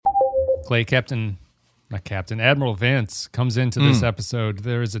Clay, Admiral Vance comes into this episode.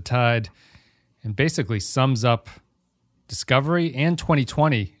 There is a tide, and basically sums up Discovery and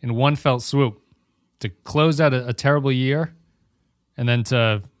 2020 in one felt swoop to close out a terrible year, and then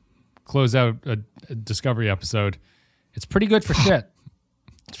to close out a Discovery episode. It's pretty good for shit.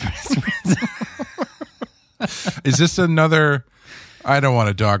 Is this another? I don't want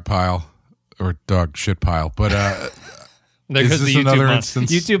a dog pile or dog shit pile, but there is this another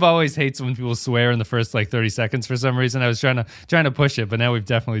instance? YouTube always hates when people swear in the first 30 seconds for some reason. I was trying to push it, but now we've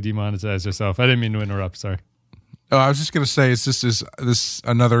definitely demonetized ourselves. I didn't mean to interrupt. Sorry. Oh, I was just going to say, is this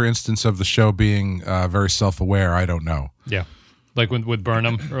another instance of the show being very self-aware? I don't know. Yeah, like with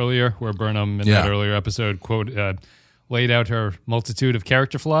Burnham earlier, where Burnham in that earlier episode quote laid out her multitude of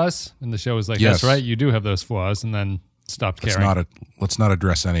character flaws, and the show was like, "That's right, you do have those flaws," and then stopped caring. Let's not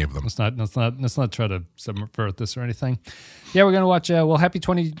address any of them. Let's not try to subvert this or anything. Yeah, we're gonna watch. Happy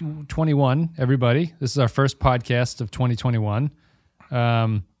 2021, everybody. This is our first podcast of 2021.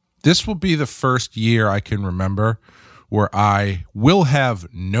 This will be the first year I can remember where I will have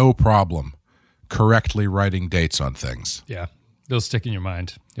no problem correctly writing dates on things. Yeah, they'll stick in your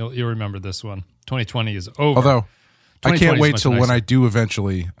mind. You'll remember this one. 2020 is over. Although I can't wait till when I do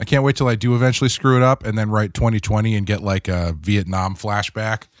eventually. I can't wait till I do eventually screw it up and then write 2020 and get like a Vietnam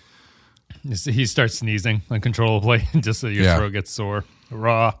flashback. He starts sneezing uncontrollably just so your throat gets sore.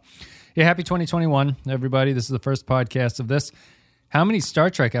 Raw. Yeah, happy 2021, everybody. This is the first podcast of this. How many Star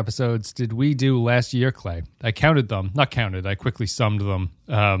Trek episodes did we do last year, Clay? I counted them. Not counted. I quickly summed them.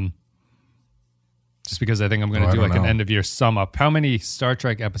 Just because I think I'm going to do like an end-of-year sum up. How many Star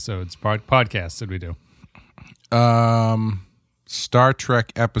Trek episodes, podcasts did we do? Star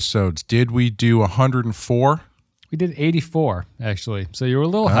Trek episodes. Did we do 104? We did 84, actually. So you were a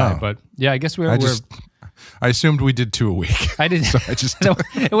little high, but yeah, I guess I assumed we did 2 a week. I didn't. So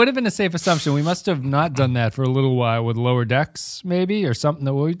it would have been a safe assumption. We must have not done that for a little while with Lower Decks, maybe, or something.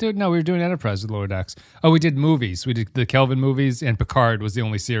 No, we were doing Enterprise with Lower Decks. Oh, we did movies. We did the Kelvin movies, and Picard was the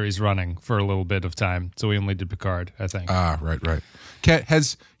only series running for a little bit of time. So we only did Picard, I think. Right.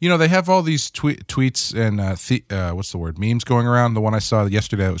 They have all these tweets and what's the word? Memes going around. The one I saw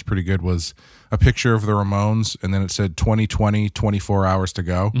yesterday that was pretty good was a picture of the Ramones, and then it said 2020, 24 hours to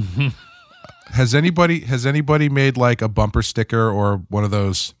go. Mm-hmm. Has anybody made like a bumper sticker or one of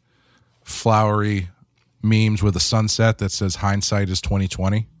those flowery memes with a sunset that says hindsight is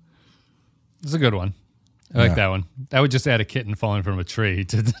 2020? It's a good one. I like that one. I would just add a kitten falling from a tree.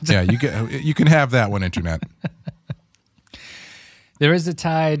 Yeah, you can have that one, Internet. There is a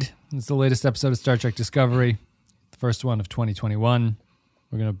tide. It's the latest episode of Star Trek Discovery, the first one of 2021.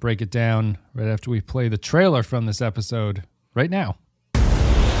 We're going to break it down right after we play the trailer from this episode right now.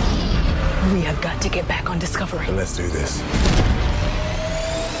 We have got to get back on Discovery. Let's do this.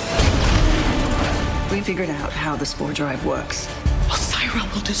 We figured out how the spore drive works. Osira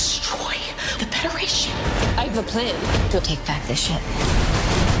will destroy the Federation. I have a plan to take back this ship.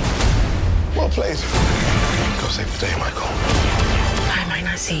 Well played. Go save the day, Michael. I might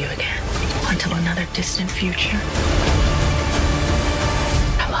not see you again until another distant future.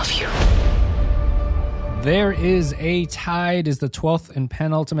 I love you. There is a Tide is the 12th and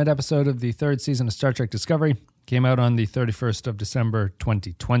penultimate episode of the third season of Star Trek Discovery. Came out on the 31st of December,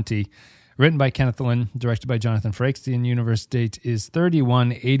 2020. Written by Kenneth Lynn, directed by Jonathan Frakes. The in-universe date is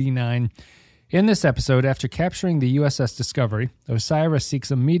 3189. In this episode, after capturing the USS Discovery, Osira seeks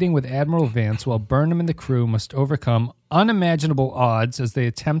a meeting with Admiral Vance while Burnham and the crew must overcome unimaginable odds as they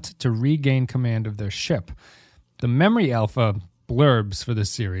attempt to regain command of their ship. The Memory Alpha blurbs for this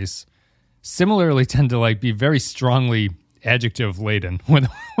series similarly tend to be very strongly adjective laden when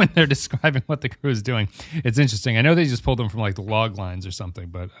they're describing what the crew is doing. It's interesting. I know they just pulled them from the log lines or something,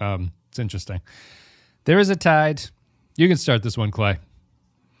 but it's interesting. There is a tide. You can start this one, Clay.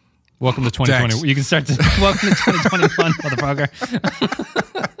 Welcome to 2020. Thanks. You can start to welcome to 2021, motherfucker.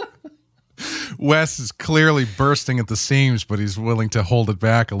 Wes is clearly bursting at the seams, but he's willing to hold it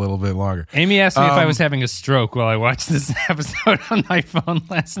back a little bit longer. Amy asked me if I was having a stroke while I watched this episode on my phone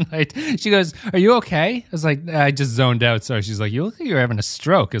last night. She goes, "Are you okay?" I was like, "I just zoned out." Sorry. She's like, "You look like you're having a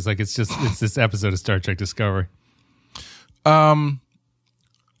stroke." It's it's this episode of Star Trek Discovery. I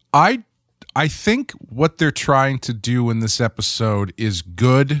think what they're trying to do in this episode is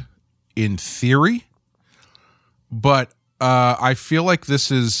good in theory, but I feel like this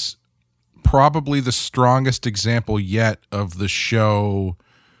is probably the strongest example yet of the show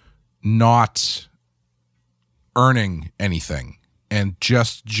not earning anything and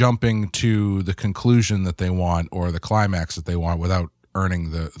just jumping to the conclusion that they want or the climax that they want without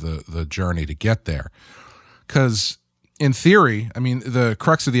earning the journey to get there. Because in theory, I mean, the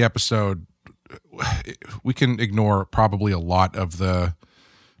crux of the episode, we can ignore probably a lot of the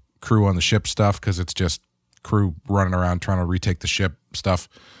crew on the ship stuff because it's just crew running around trying to retake the ship stuff.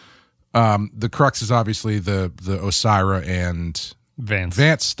 The crux is obviously the Osyraa and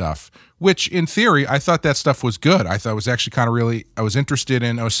Vance stuff, which in theory, I thought that stuff was good. I thought it was actually kind of really, I was interested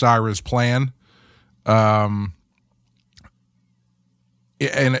in Osyraa's plan. And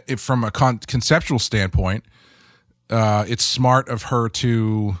from a conceptual standpoint, it's smart of her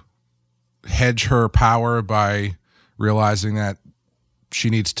to hedge her power by realizing that she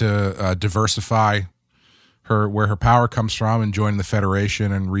needs to diversify where her power comes from, and joining the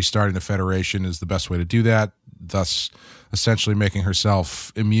Federation and restarting the Federation is the best way to do that, thus essentially making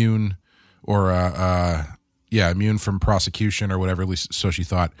herself immune or immune from prosecution or whatever, at least so she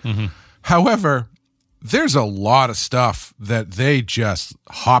thought. Mm-hmm. However, there's a lot of stuff that they just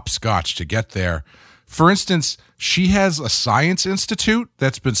hopscotch to get there. For instance, she has a science institute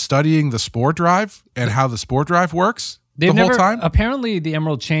that's been studying the spore drive and how the spore drive works whole time. Apparently, the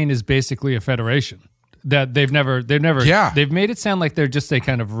Emerald Chain is basically a federation. That they've made it sound like they're just a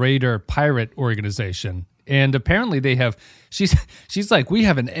kind of raider pirate organization. And apparently they have, she's like, we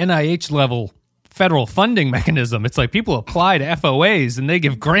have an NIH level federal funding mechanism. It's like people apply to FOAs and they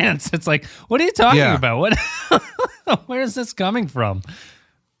give grants. It's like, what are you talking about? What, where is this coming from?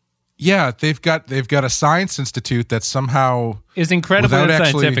 Yeah, they've got a science institute that somehow is incredibly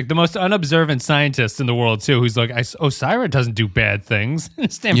unscientific. The most unobservant scientist in the world too, who's like, Osyraa doesn't do bad things.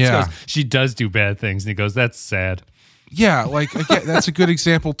 Stamets goes, she does do bad things, and he goes, that's sad. Yeah, like again, that's a good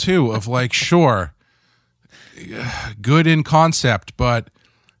example too of like, sure, good in concept, but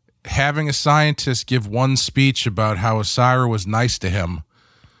having a scientist give one speech about how Osyraa was nice to him,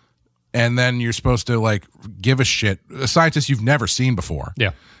 and then you're supposed to like give a shit, a scientist you've never seen before.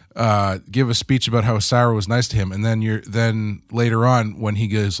 Yeah. Give a speech about how Osyraa was nice to him, and then later on when he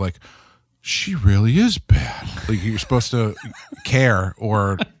goes like, she really is bad, like you're supposed to care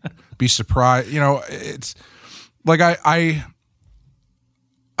or be surprised. You know, it's like I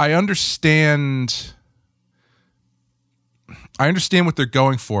understand what they're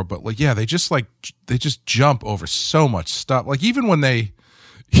going for, but like, yeah, they just jump over so much stuff. Like even when they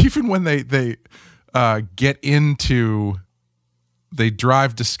get into, they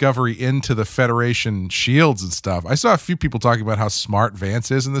drive Discovery into the Federation shields and stuff. I saw a few people talking about how smart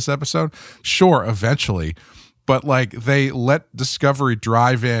Vance is in this episode. Sure, eventually, but like they let Discovery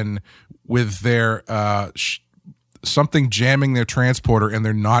drive in with their something jamming their transporter, and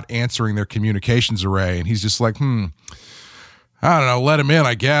they're not answering their communications array, and he's just like, I don't know, let him in,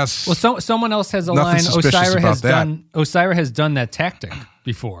 I guess. Well, someone else has a Nothing line. Osyraa has that. done that tactic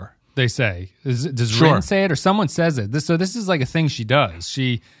before. They say, does Sure. Rin say it or someone says it? So this is like a thing she does.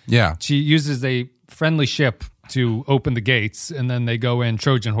 She uses a friendly ship to open the gates, and then they go in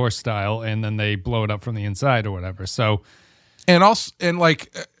Trojan horse style, and then they blow it up from the inside or whatever. So, and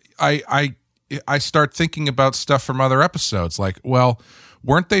like I start thinking about stuff from other episodes. Like, well,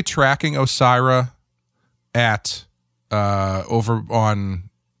 weren't they tracking Osyraa at over on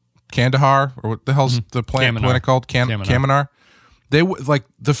Kandahar, or what the hell's the planet called? Kaminar. They like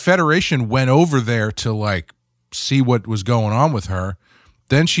the Federation went over there to like see what was going on with her.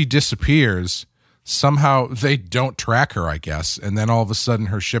 Then she disappears. Somehow they don't track her, I guess, and then all of a sudden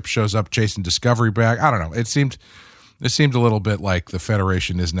her ship shows up chasing Discovery back. I don't know. It seemed a little bit like the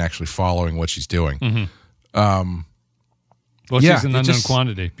Federation isn't actually following what she's doing. Mm-hmm. She's an unknown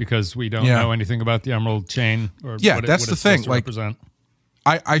quantity because we don't know anything about the Emerald Chain. Or that's the thing. Like, represent.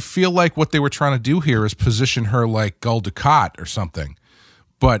 I feel like what they were trying to do here is position her like Gul Dukat or something.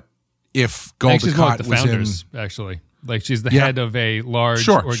 But if Gul Dukat like the was founders, actually, like she's the head of a large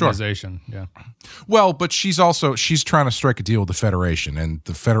organization. Sure. Yeah. Well, but she's trying to strike a deal with the Federation, and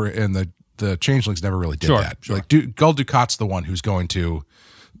the Changelings never really did that. Sure. Like Gul Dukat's the one who's going to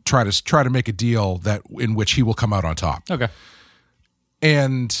try to make a deal in which he will come out on top. Okay.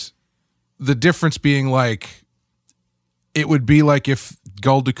 And the difference being like, it would be like if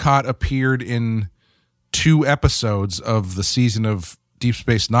Gul Dukat appeared in 2 episodes of the season of Deep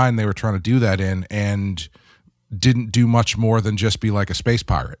Space Nine they were trying to do that in, and didn't do much more than just be like a space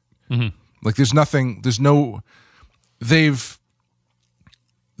pirate. Mm-hmm. Like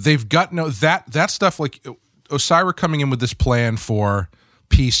they've got that stuff, like Osyraa coming in with this plan for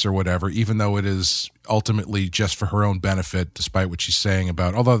peace or whatever, even though it is ultimately just for her own benefit, despite what she's saying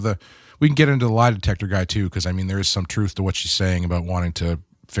about, although we can get into the lie detector guy too, because I mean there is some truth to what she's saying about wanting to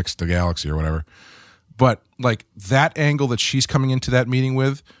fix the galaxy or whatever. But like that angle that she's coming into that meeting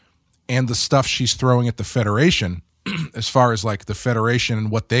with, and the stuff she's throwing at the Federation, as far as like the Federation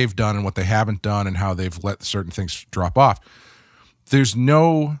and what they've done and what they haven't done and how they've let certain things drop off. There's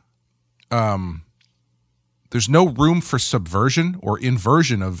no room for subversion or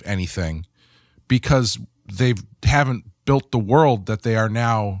inversion of anything because they haven't built the world that they are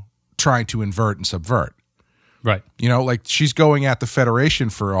now trying to invert and subvert. Right. You know, like she's going at the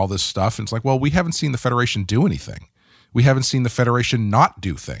Federation for all this stuff. And it's like, well, we haven't seen the Federation do anything. We haven't seen the Federation not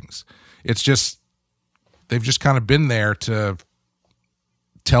do things. It's just, they've just kind of been there to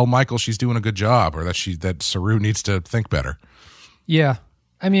tell Michael she's doing a good job or that Saru needs to think better. Yeah.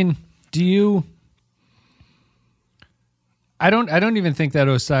 I mean, I don't even think that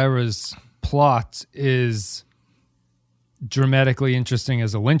Osira's plot is dramatically interesting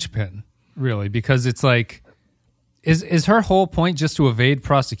as a linchpin, really, because it's like, is her whole point just to evade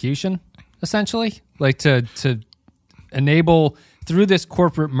prosecution, essentially? Like to enable, through this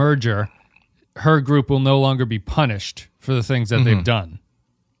corporate merger, her group will no longer be punished for the things that they've done.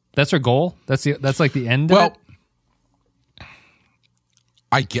 That's her goal? That's like the end of it?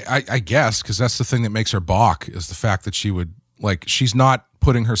 I guess, because that's the thing that makes her balk, is the fact that she would, like, she's not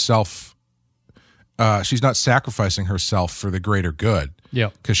putting herself, she's not sacrificing herself for the greater good.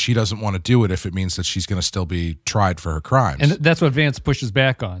 Yeah. Because she doesn't want to do it if it means that she's going to still be tried for her crimes. And that's what Vance pushes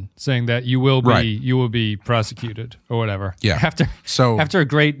back on, saying that you will be prosecuted or whatever. Yeah. After a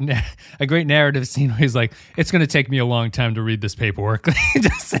great narrative scene where he's like, it's going to take me a long time to read this paperwork. He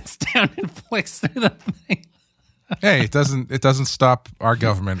just sits down and flicks through the thing. Hey, it doesn't stop our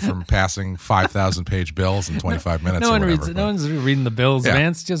government from passing 5,000-page bills in 25 minutes. No one whatever, reads it. No one's reading the bills. Yeah.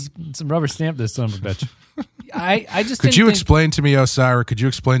 Vance just rubber stamp this son of a bitch. I just could you explain to me, Osira? Could you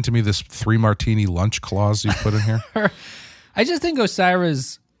explain to me this 3 martini lunch clause you put in here? I just think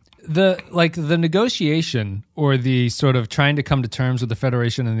Osira's the negotiation or the sort of trying to come to terms with the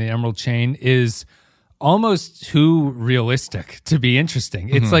Federation and the Emerald Chain is almost too realistic to be interesting.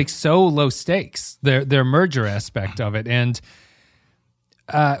 It's like so low stakes, their merger aspect of it, and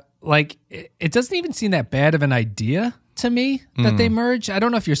it doesn't even seem that bad of an idea to me that they merge. I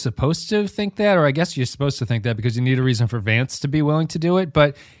don't know if you're supposed to think that, or I guess you're supposed to think that because you need a reason for Vance to be willing to do it,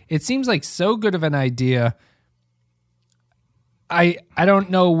 but it seems like so good of an idea. I don't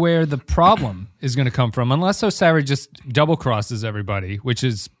know where the problem is going to come from unless Osira just double crosses everybody, which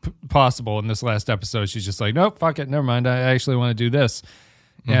is possible. In this last episode, she's just like, nope, fuck it, never mind. I actually want to do this.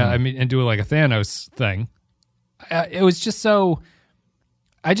 Yeah, I mean, and do it like a Thanos thing. It was just so.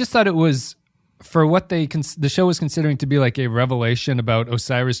 I just thought it was for what the show was considering to be like a revelation about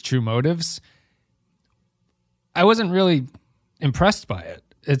Osira's true motives. I wasn't really impressed by it.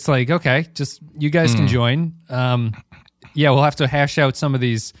 It's like, okay, just you guys can join. Yeah, we'll have to hash out some of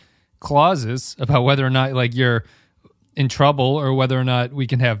these clauses about whether or not like you're in trouble or whether or not we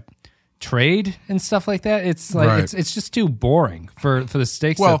can have trade and stuff like that. It's like it's just too boring for the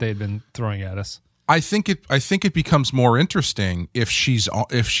stakes that they'd been throwing at us. I think it becomes more interesting if she's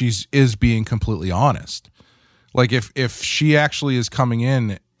being completely honest. Like if she actually is coming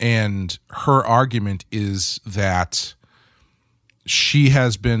in and her argument is that she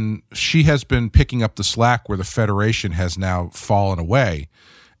has been picking up the slack where the Federation has now fallen away,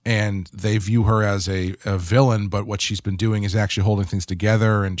 and they view her as a villain, but what she's been doing is actually holding things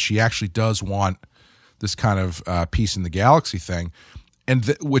together, and she actually does want this kind of peace in the galaxy thing,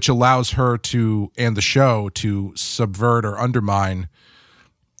 and which allows her to, and the show, to subvert or undermine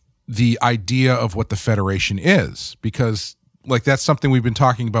the idea of what the Federation is, because like that's something we've been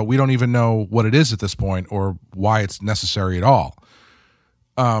talking about. We don't even know what it is at this point or why it's necessary at all.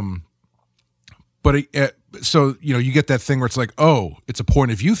 So, you know, you get that thing where it's like, oh, it's a point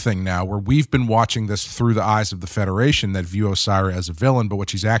of view thing now where we've been watching this through the eyes of the Federation that view Osira as a villain, but what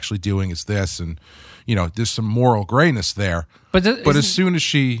she's actually doing is this, and, you know, there's some moral grayness there. But as soon as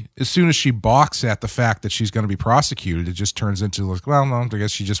she balks at the fact that she's going to be prosecuted, it just turns into like, well, no, I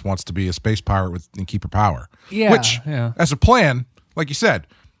guess she just wants to be a space pirate and keep her power. Yeah. Which, as a plan, like you said,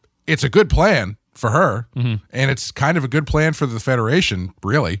 it's a good plan for her, and it's kind of a good plan for the Federation,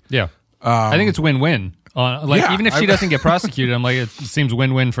 really. Yeah. I think it's win-win. Even if she doesn't get prosecuted, I'm like, it seems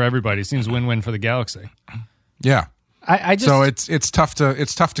win-win for everybody. It seems win-win for the galaxy. Yeah. I just, so it's tough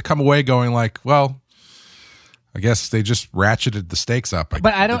to come away going like, well, I guess they just ratcheted the stakes up.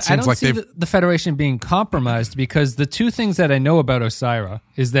 But I don't see the Federation being compromised, because the two things that I know about Osira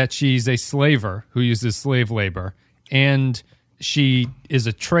is that she's a slaver who uses slave labor, and she is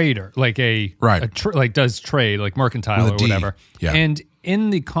a trader, like does trade, like mercantile or whatever. Yeah. And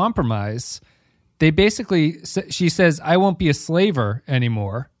in the compromise, they basically, she says, I won't be a slaver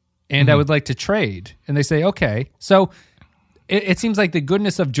anymore, and I would like to trade. And they say, okay. So it seems like the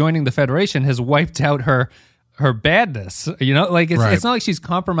goodness of joining the Federation has wiped out her her badness. You know, like Right. it's not like she's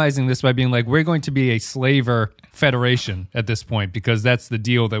compromising this by being like, we're going to be a slaver federation at this point because that's the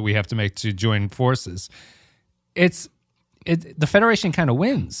deal that we have to make to join forces. The Federation kind of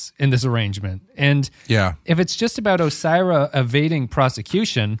wins in this arrangement. And Yeah. if it's just about Osira evading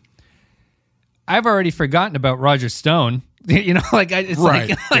prosecution, I've already forgotten about Roger Stone. You know, like it's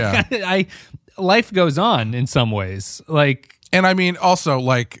Right, like life goes on in some ways. Like, And I mean, also,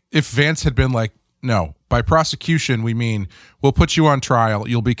 like, if Vance had been like, no, by prosecution, we mean we'll put you on trial,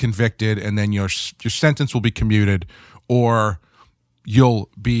 you'll be convicted, and then your sentence will be commuted, or you'll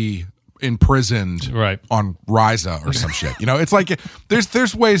be imprisoned Right. on Ryza or some shit. You know, it's like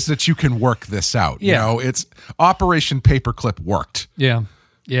there's ways that you can work this out. You Yeah. know, it's Operation Paperclip worked. yeah.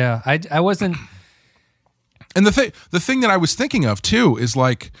 I wasn't. And the thing that I was thinking of too is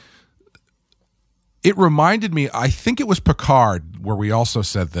like, it reminded me, I think it was Picard where we also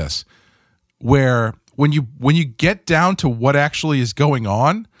said this, where when you get down to what actually is going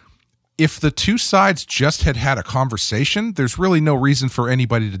on, if the two sides just had a conversation, there's really no reason for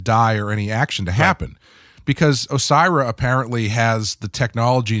anybody to die or any action to happen. Because Osira apparently has the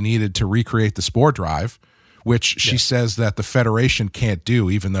technology needed to recreate the spore drive, which she says that the Federation can't do,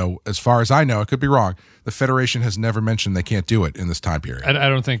 even though, as far as I know, I could be wrong, the Federation has never mentioned they can't do it in this time period. I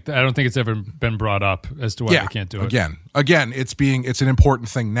don't think it's ever been brought up as to why they can't do it. Again, it's an important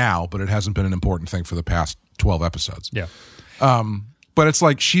thing now, but it hasn't been an important thing for the past 12 episodes. Yeah. But it's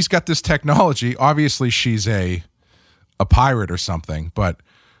like she's got this technology. Obviously, she's a pirate or something, but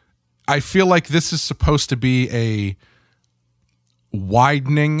I feel like this is supposed to be a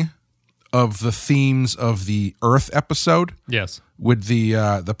widening of the themes of the Earth episode. Yes. With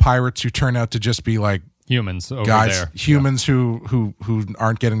the pirates who turn out to just be like Humans over guys, there. humans who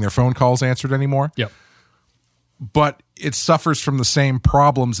aren't getting their phone calls answered anymore. Yep. But it suffers from the same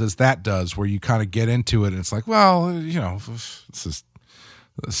problems as that does, where you kind of get into it and it's like, well, you know,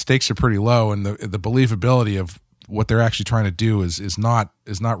 the stakes are pretty low, and the believability of what they're actually trying to do is not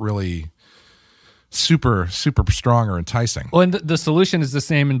really super strong or enticing. Well, and the solution is the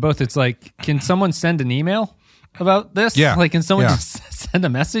same in both. It's like, can someone send an email about this? Yeah. Like, can someone Yeah. just send a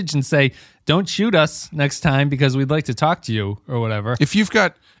message and say, don't shoot us next time because we'd like to talk to you or whatever? If you've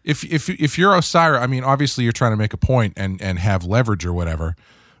got if you're Osira, I mean, obviously you're trying to make a point and have leverage or whatever,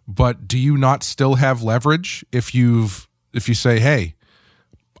 but do you not still have leverage if you say, hey,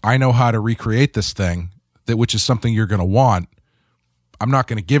 I know how to recreate this thing, which is something you're going to want. I'm not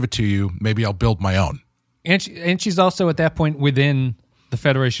going to give it to you. Maybe I'll build my own. And she's also at that point within the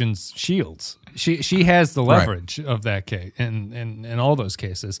Federation's shields. She has the leverage of that case in all those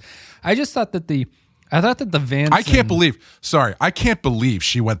cases. I just thought that the Vance. I can't believe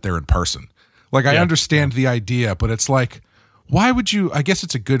she went there in person. Like, I understand the idea, but it's like, why would you? I guess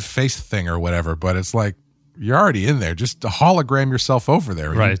it's a good face thing or whatever, but it's like, you're already in there. Just hologram yourself over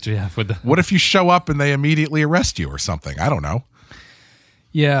there. Right. What if you show up and they immediately arrest you or something? I don't know.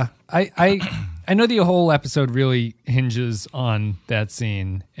 Yeah, I know the whole episode really hinges on that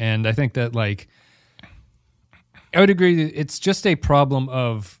scene, and I think that, like, I would agree that it's just a problem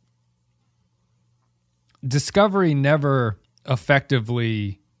of Discovery never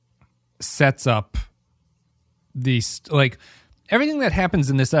effectively sets up these, like, everything that happens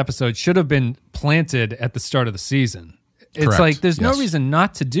in this episode should have been planted at the start of the season. It's Correct. like there's no Yes. reason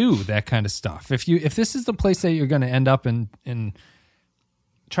not to do that kind of stuff. If this is the place that you're going to end up in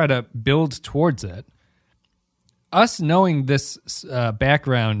try to build towards it, us knowing this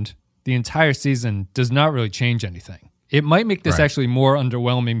background the entire season does not really change anything. It might make this Right. actually more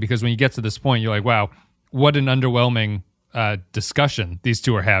underwhelming, because when you get to this point, you're like, wow, what an underwhelming discussion these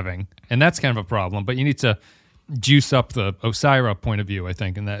two are having. And that's kind of a problem, but you need to juice up the Osira point of view, I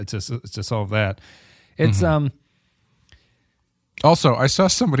think, and that to solve that. It's Also, I saw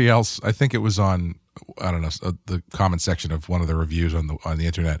somebody else, I think it was on, I don't know, the comment section of one of the reviews on the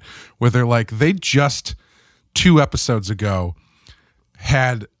internet, where they're like, they just 2 episodes ago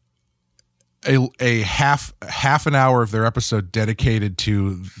had a half an hour of their episode dedicated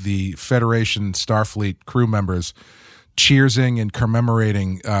to the Federation Starfleet crew members cheersing and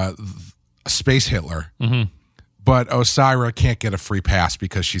commemorating Space Hitler. Mm-hmm. But Osira can't get a free pass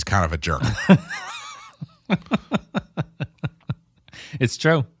because she's kind of a jerk. It's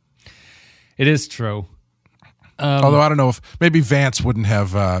true. It is true. Although I don't know if maybe Vance wouldn't have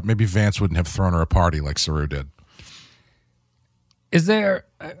thrown her a party like Saru did. Is there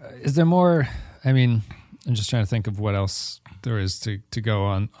more? I mean, I'm just trying to think of what else there is to go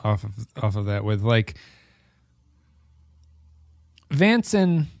on off of that with, like, Vance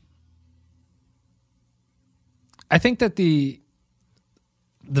and I think that the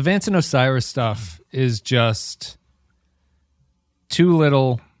the Vance and Osiris stuff is just too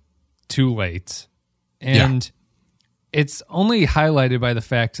little, too late. And it's only highlighted by the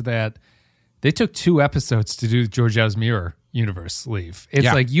fact that they took 2 episodes to do Georgiou's Mirror universe leave. It's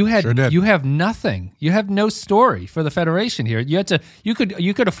like you have nothing. You have no story for the Federation here. You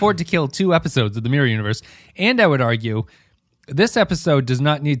could afford to kill 2 episodes of the Mirror universe. And I would argue this episode does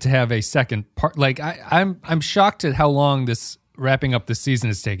not need to have a second part. Like I'm shocked at how long this wrapping up this season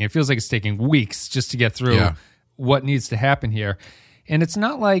is taking. It feels like it's taking weeks just to get through what needs to happen here. And it's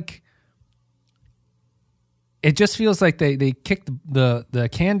not like, it just feels like they kicked the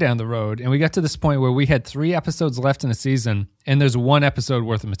can down the road, and we got to this point where we had 3 episodes left in a season, and there's 1 episode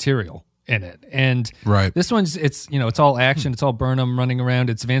worth of material in it. And this one's, it's all action. It's all Burnham running around.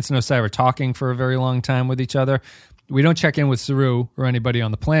 It's Vance and Osira talking for a very long time with each other. We don't check in with Saru or anybody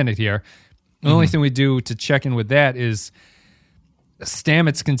on the planet here. The only thing we do to check in with that is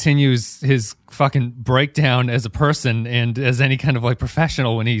Stamets continues his fucking breakdown as a person and as any kind of like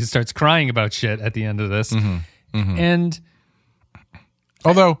professional when he starts crying about shit at the end of this. And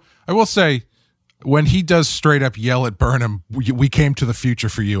although I will say, when he does straight up yell at Burnham, we came to the future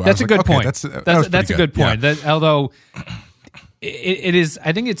for you. That's a good point. That's a good point. Yeah. That, although it is,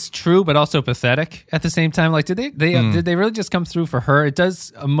 I think it's true, but also pathetic at the same time. Like, did they really just come through for her? It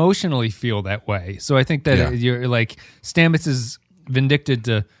does emotionally feel that way. So I think that you're like, Stamets is vindicted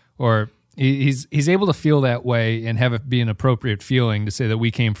to, or he's able to feel that way and have it be an appropriate feeling to say that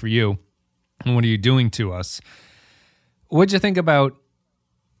we came for you. And what are you doing to us? What'd you think about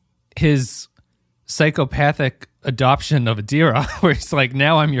his psychopathic adoption of Adira, where he's like,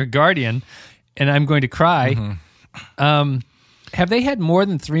 now I'm your guardian and I'm going to cry? Have they had more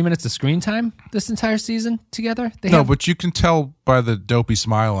than 3 minutes of screen time this entire season together? But you can tell by the dopey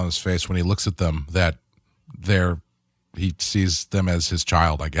smile on his face when he looks at them that he sees them as his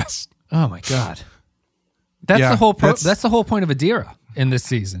child, I guess. Oh my God. That's the whole that's the whole point of Adira in this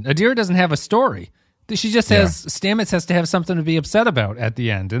season. Adira doesn't have a story. She just has, Stamets has to have something to be upset about at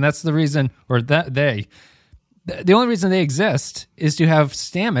the end. And that's the reason, or that the only reason they exist is to have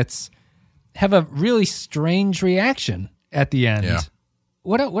Stamets have a really strange reaction at the end. Yeah.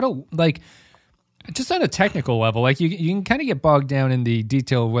 What a like, just on a technical level, like you can kind of get bogged down in the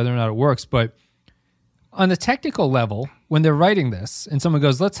detail of whether or not it works, but on the technical level, when they're writing this and someone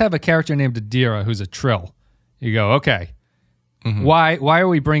goes, let's have a character named Adira who's a Trill. You go, okay. Why are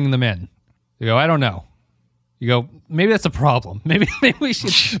we bringing them in? You go, I don't know. You go, maybe that's a problem. Maybe we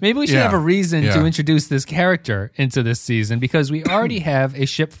should have a reason to introduce this character into this season, because we already have a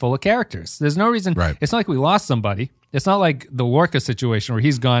ship full of characters. There's no reason. Right. It's not like we lost somebody. It's not like the Lorca situation where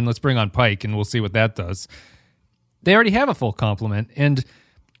he's gone, let's bring on Pike and we'll see what that does. They already have a full complement, and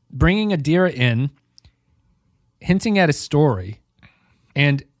bringing Adira in, hinting at a story,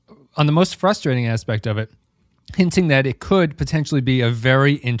 and on the most frustrating aspect of it, hinting that it could potentially be a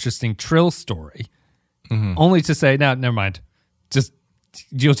very interesting Trill story, only to say, no, never mind.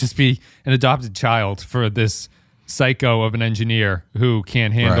 You'll just be an adopted child for this psycho of an engineer who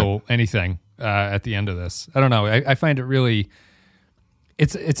can't handle anything at the end of this. I don't know. I find it really,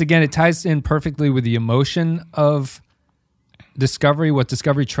 it's again, it ties in perfectly with the emotion of Discovery. What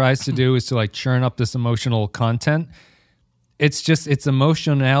Discovery tries to do is to like churn up this emotional content. It's just, its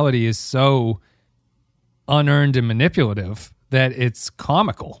emotionality is so unearned and manipulative that it's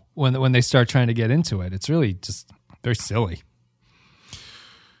comical when they start trying to get into it. It's really just very silly.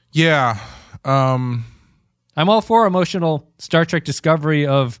 Yeah. I'm all for emotional Star Trek Discovery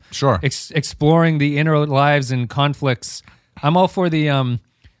of exploring the inner lives and conflicts. I'm all for the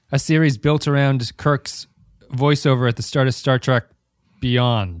a series built around Kirk's voiceover at the start of Star Trek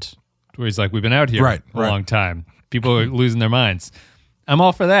Beyond, where he's like, we've been out here a long time. People are losing their minds. I'm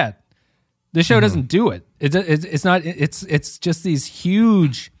all for that. The show doesn't do it. It's not. It's just these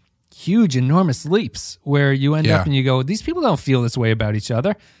huge, enormous leaps where you end up and you go, these people don't feel this way about each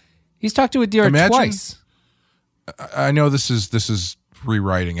other. He's talked to Adira twice. I know this is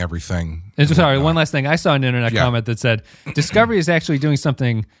rewriting everything. And sorry, one last thing. I saw an internet comment that said Discovery is actually doing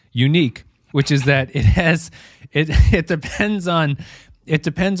something unique, which is that it depends on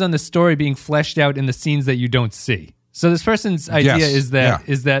the story being fleshed out in the scenes that you don't see. So this person's idea is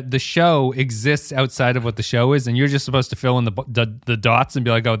that the show exists outside of what the show is, and you're just supposed to fill in the dots and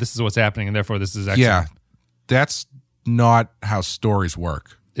be like, oh, this is what's happening, and therefore this is actually... Yeah, that's not how stories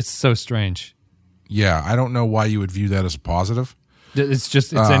work. It's so strange. Yeah, I don't know why you would view that as a positive.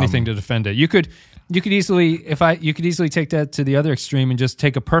 It's anything to defend it. You could easily take that to the other extreme and just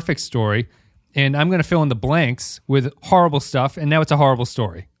take a perfect story, and I'm going to fill in the blanks with horrible stuff, and now it's a horrible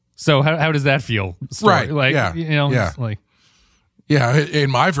story. So how does that feel? Right. Like, yeah. like, Yeah, in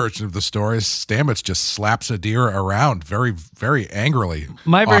my version of the story, Stamets just slaps Adira around very, very angrily.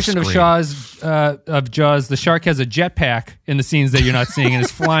 My version of off-screen. Jaws, the shark has a jetpack in the scenes that you're not seeing and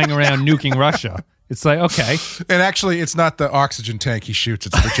is flying around nuking Russia. It's like, okay. And actually, it's not the oxygen tank he shoots,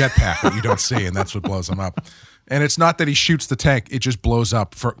 it's the jetpack that you don't see, and that's what blows him up. And it's not that he shoots the tank, it just blows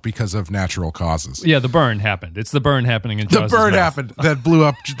up because of natural causes. Yeah, the burn happened. It's the burn happening in Jaws. The burn happened that blew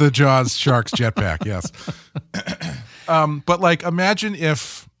up the Jaws shark's jetpack, yes. But like, imagine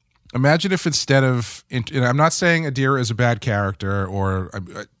if instead of, and I'm not saying Adira is a bad character, or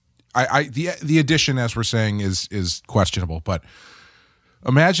the addition, as we're saying, is questionable, but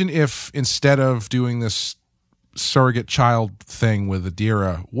imagine if instead of doing this surrogate child thing with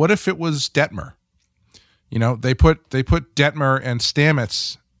Adira, what if it was Detmer? You know, they put Detmer and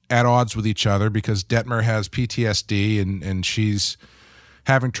Stamets at odds with each other because Detmer has PTSD and she's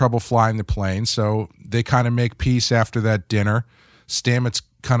having trouble flying the plane. So they kind of make peace after that dinner. Stamets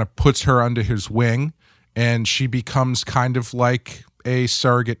kind of puts her under his wing, and she becomes kind of like a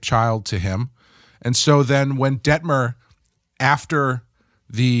surrogate child to him. And so then when Detmer, after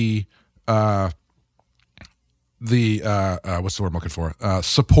the what's the word I'm looking for?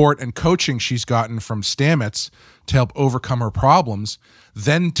 Support and coaching she's gotten from Stamets to help overcome her problems,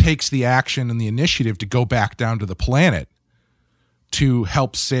 then takes the action and the initiative to go back down to the planet to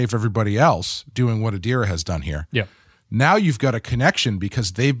help save everybody else, doing what Adira has done here. Yeah. Now you've got a connection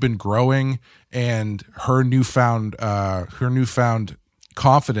because they've been growing, and her newfound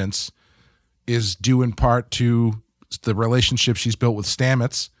confidence is due in part to the relationship she's built with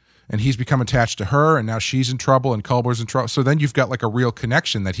Stamets. And he's become attached to her, and now she's in trouble, and Culber's in trouble. So then you've got like a real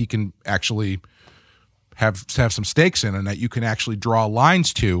connection that he can actually have some stakes in, and that you can actually draw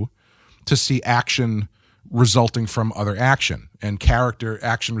lines to see action resulting from other action, and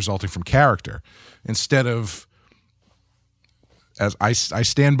action resulting from character. Instead of, as I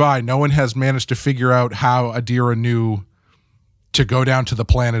stand by, no one has managed to figure out how Adira knew to go down to the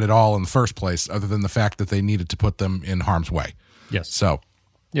planet at all in the first place, other than the fact that they needed to put them in harm's way. Yes. So...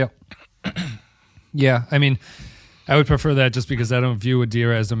 Yeah. Yeah, I mean, I would prefer that just because I don't view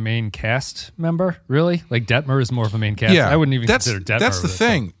Adira as a main cast member, really. Like, Detmer is more of a main cast. Yeah, I wouldn't even consider Detmer. That's the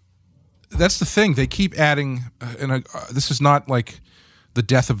thing. That's the thing. They keep adding, and this is not like the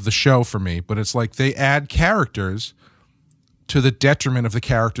death of the show for me, but it's like they add characters to the detriment of the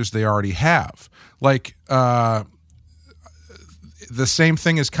characters they already have. Like, the same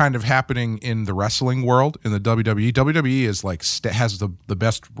thing is kind of happening in the wrestling world, in the WWE. WWE is like has the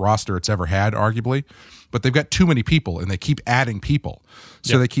best roster it's ever had, arguably, but they've got too many people, and they keep adding people.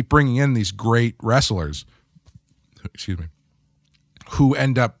 So they keep bringing in these great wrestlers, excuse me, who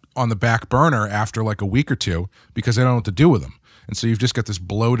end up on the back burner after like a week or two because they don't know what to do with them. And so you've just got this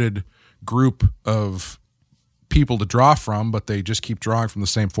bloated group of people to draw from, but they just keep drawing from the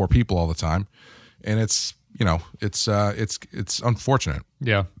same four people all the time, and it's. You know, it's unfortunate.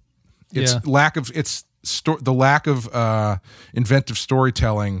 Yeah, it's the lack of inventive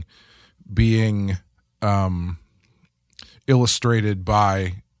storytelling being illustrated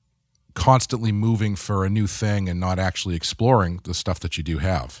by constantly moving for a new thing and not actually exploring the stuff that you do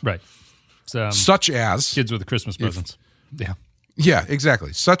have. Right. Such as kids with Christmas presents. Yeah,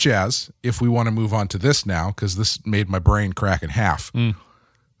 exactly. Such as, if we want to move on to this now, because this made my brain crack in half.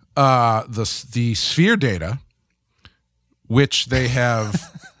 The sphere data, which they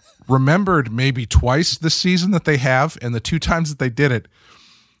have remembered maybe twice this season that they have, and the two times that they did it,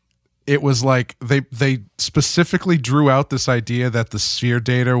 it was like they specifically drew out this idea that the sphere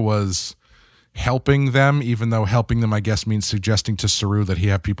data was helping them, even though helping them, I guess, means suggesting to Saru that he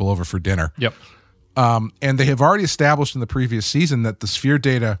have people over for dinner. Yep. And they have already established in the previous season that the sphere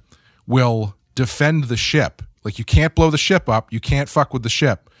data will defend the ship. Like, you can't blow the ship up, you can't fuck with the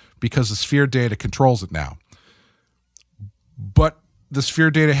ship, because the sphere data controls it now. But the sphere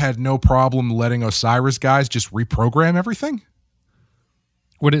data had no problem letting Osiris guys just reprogram everything.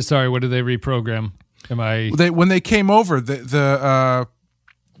 What did they reprogram? When they came over, there's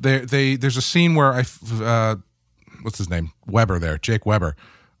a scene where what's his name? Weber there, Jake Weber,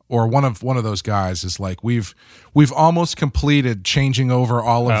 or one of those guys is like, we've almost completed changing over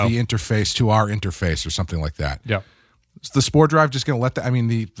all of the interface to our interface, or something like that. Yeah. Is the Spore Drive just going to let that? I mean,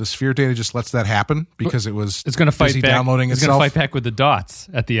 the sphere data just lets that happen because it's going to fight busy back. downloading it's itself. It's going to fight back with the dots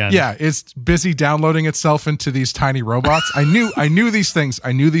at the end. Yeah, it's busy downloading itself into these tiny robots. I knew these things.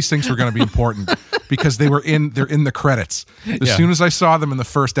 I knew these things were going to be important because they're in the credits. As soon as I saw them in the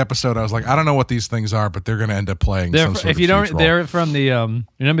first episode, I was like, I don't know what these things are, but they're going to end up playing some sort of huge role. They're from the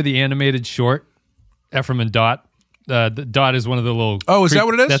remember the animated short Ephraim and Dot. The Dot is one of the little. Oh, is that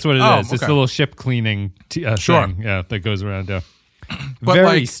what it is? That's what it is. Okay. It's the little ship cleaning sure. thing. Yeah, that goes around. But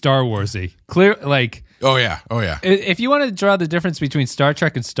very Star Warsy. Clear, like oh yeah. if you want to draw the difference between Star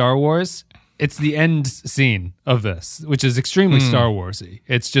Trek and Star Wars, it's the end scene of this, which is extremely Star Warsy.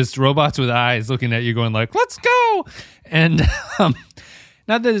 It's just robots with eyes looking at you, going like, "Let's go!" And not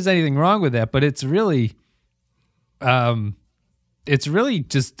that there's anything wrong with that, but it's really,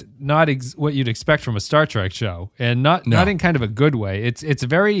 just not what you'd expect from a Star Trek show, and not in kind of a good way. It's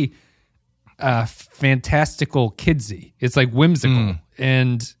very fantastical, kidsy. It's like whimsical,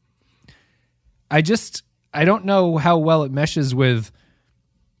 and I don't know how well it meshes with,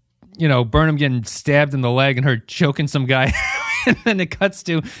 Burnham getting stabbed in the leg and her choking some guy, and then it cuts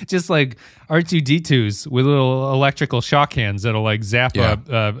to just like R2-D2s with little electrical shock hands that'll like zap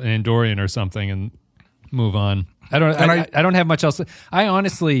an Andorian or something and move on. I don't have much else. I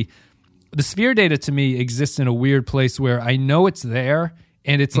honestly, the sphere data to me exists in a weird place where I know it's there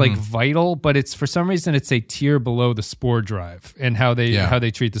and it's like vital, but it's for some reason it's a tier below the spore drive and how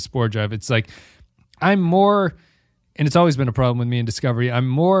they treat the spore drive. It's like I'm more, and it's always been a problem with me in Discovery, I'm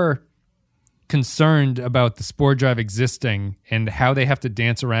more concerned about the spore drive existing and how they have to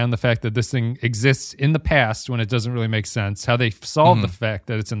dance around the fact that this thing exists in the past when it doesn't really make sense, how they solve the fact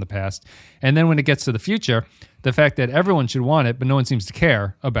that it's in the past, and then when it gets to the future, the fact that everyone should want it but no one seems to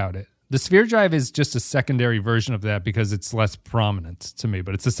care about it. The sphere drive is just a secondary version of that because it's less prominent to me,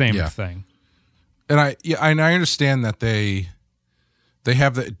 but it's the same thing. And I understand that they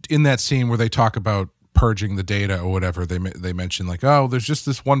have in that scene where they talk about purging the data or whatever, they mention like, oh, there's just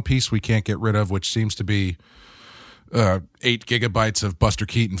this one piece we can't get rid of, which seems to be 8 gigabytes of Buster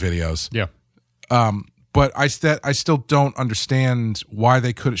Keaton videos. Yeah. But I still don't understand why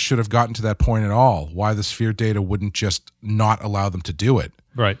they should have gotten to that point at all. Why the sphere data wouldn't just not allow them to do it,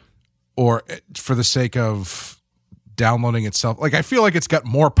 right? Or for the sake of downloading itself. Like I feel like it's got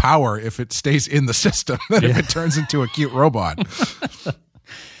more power if it stays in the system than if it turns into a cute robot.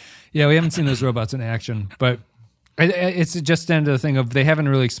 Yeah, we haven't seen those robots in action, but it's just into the thing of they haven't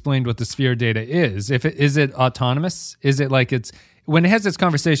really explained what the sphere data is. Is it autonomous? Is it like it's when it has its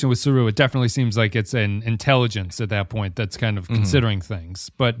conversation with Saru? It definitely seems like it's an intelligence at that point that's kind of considering things.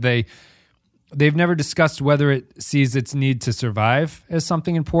 But they've never discussed whether it sees its need to survive as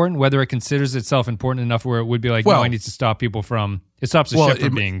something important, whether it considers itself important enough where it would be like, no, I need to stop people from. It stops the ship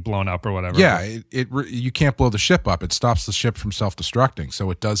from being blown up or whatever. Yeah, you can't blow the ship up. It stops the ship from self-destructing. So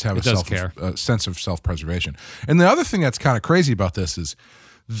it does have a sense of self-preservation. And the other thing that's kind of crazy about this is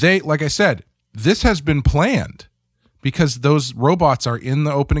like I said, this has been planned because those robots are in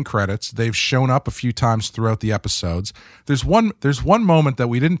the opening credits. They've shown up a few times throughout the episodes. There's one moment that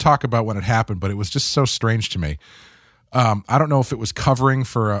we didn't talk about when it happened, but it was just so strange to me. I don't know if it was covering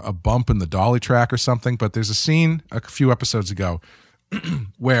for a bump in the dolly track or something, but there's a scene a few episodes ago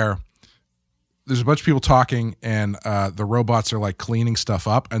where there's a bunch of people talking and the robots are like cleaning stuff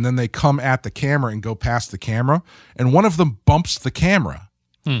up, and then they come at the camera and go past the camera, and one of them bumps the camera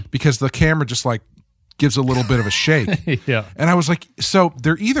because the camera just like gives a little bit of a shake. Yeah. And I was like, so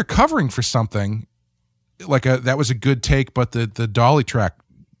they're either covering for something like that was a good take, but the dolly track,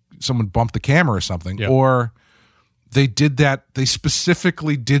 someone bumped the camera or something, or they did that. They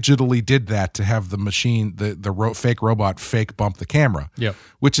specifically digitally did that to have the machine, the fake robot, fake bump the camera. Yeah,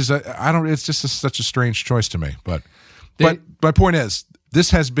 which is it's just such a strange choice to me. But my point is,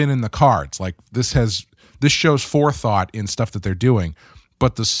 this has been in the cards. Like this shows forethought in stuff that they're doing.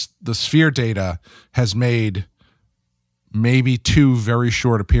 But the sphere data has made maybe 2 very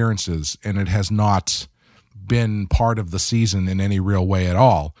short appearances, and it has not been part of the season in any real way at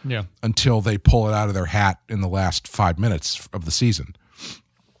all until they pull it out of their hat in the last 5 minutes of the season.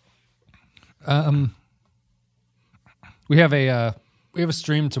 We have a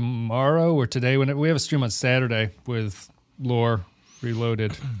stream tomorrow or today. We have a stream on Saturday with Lore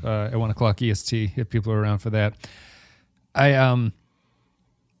Reloaded at 1 o'clock EST, if people are around for that.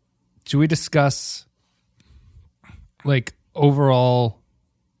 Should we discuss like overall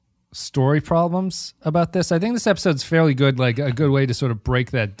story problems about this? I think this episode's fairly good, like a good way to sort of break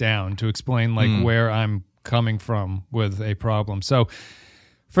that down, to explain like where I'm coming from with a problem. So,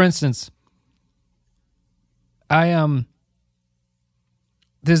 for instance, there's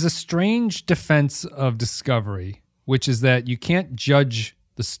a strange defense of Discovery, which is that you can't judge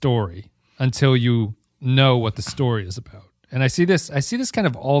the story until you know what the story is about. And I see this kind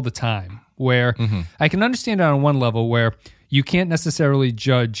of all the time, where I can understand it on one level where you can't necessarily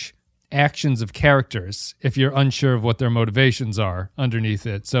judge actions of characters if you're unsure of what their motivations are underneath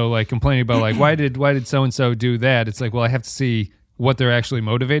it. So like complaining about like why did so and so do that? It's like, well, I have to see what they're actually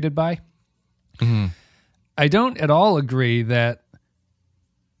motivated by. I don't at all agree that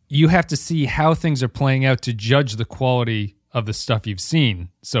you have to see how things are playing out to judge the quality of the stuff you've seen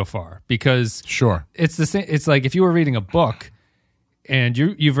so far, because Sure. it's the same. It's like if you were reading a book and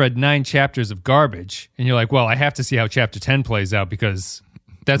you've read 9 chapters of garbage and you're like, well, I have to see how chapter 10 plays out because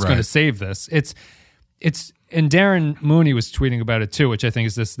that's going to Right. save this. It's and Darren Mooney was tweeting about it too, which I think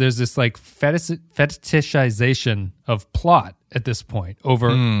is this. There's this like fetishization of plot at this point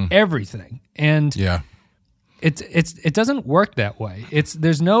over everything, and Yeah. it doesn't work that way.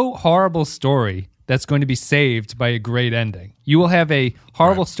 There's no horrible story that's going to be saved by a great ending. You will have a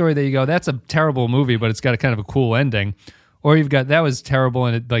horrible story that you go, that's a terrible movie, but it's got a kind of a cool ending, or you've got that was terrible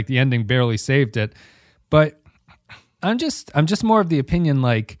and like the ending barely saved it. But I'm just more of the opinion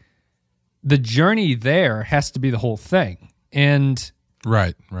like the journey there has to be the whole thing, and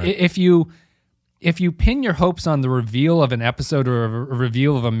Right. if you pin your hopes on the reveal of an episode or a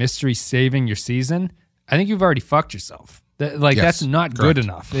reveal of a mystery saving your season, I think you've already fucked yourself. Yes, That's not correct. good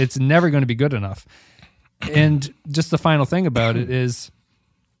enough. It's never going to be good enough. And just the final thing about it is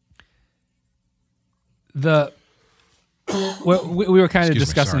we were kind of Excuse me,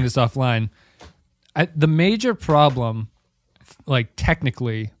 discussing sorry. this offline. The major problem, like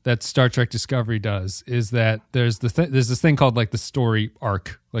technically, that Star Trek Discovery does is that there's this thing called like the story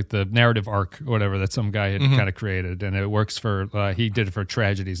arc, like the narrative arc or whatever that some guy had kind of created, and it works for he did it for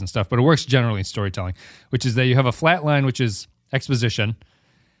tragedies and stuff, but it works generally in storytelling, which is that you have a flat line, which is exposition,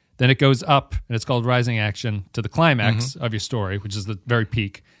 then it goes up and it's called rising action to the climax of your story, which is the very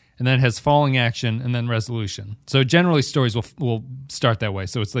peak, and then it has falling action and then resolution. So generally stories will start that way.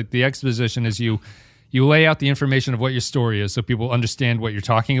 So it's like the exposition is you lay out the information of what your story is so people understand what you're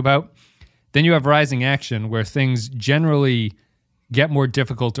talking about. Then you have rising action where things generally get more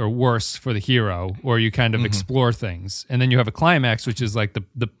difficult or worse for the hero, or you kind of explore things. And then you have a climax, which is like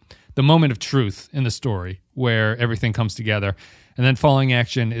the moment of truth in the story where everything comes together. And then falling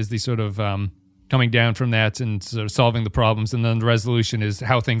action is the sort of coming down from that and sort of solving the problems. And then the resolution is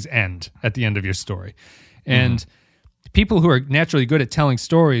how things end at the end of your story. And people who are naturally good at telling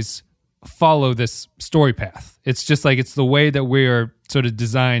stories follow this story path. It's just like it's the way that we're sort of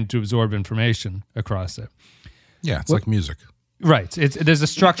designed to absorb information across it. Yeah, it's like music. Right. There's a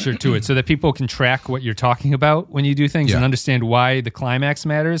structure to it so that people can track what you're talking about when you do things and understand why the climax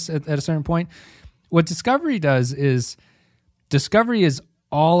matters at a certain point. What Discovery does is Discovery is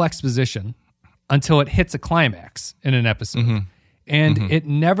all exposition until it hits a climax in an episode. And it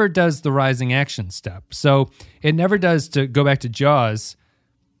never does the rising action step. So it never does, to go back to Jaws.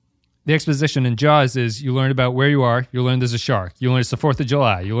 The exposition in Jaws is you learn about where you are, you learn there's a shark, you learn it's the 4th of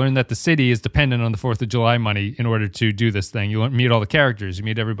July, you learn that the city is dependent on the 4th of July money in order to do this thing, you meet all the characters, you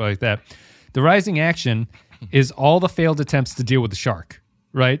meet everybody like that. The rising action is all the failed attempts to deal with the shark,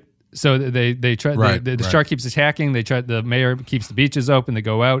 right? So they try, the shark keeps attacking, the mayor keeps the beaches open, they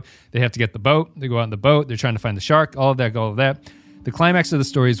go out, they have to get the boat, they go out in the boat, they're trying to find the shark, all of that. The climax of the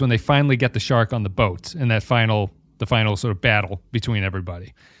story is when they finally get the shark on the boat and the final sort of battle between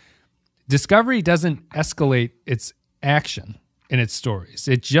everybody. Discovery doesn't escalate its action in its stories.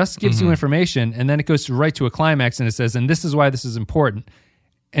 It just gives you information, and then it goes right to a climax, and it says, and this is why this is important.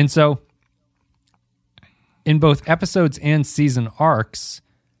 And so in both episodes and season arcs,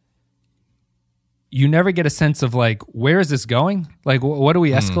 you never get a sense of like, where is this going? Like, what are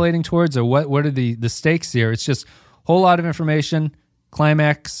we escalating towards, or what are the stakes here? It's just a whole lot of information,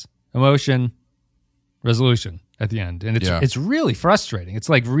 climax, emotion, resolution at the end. And it's really frustrating. It's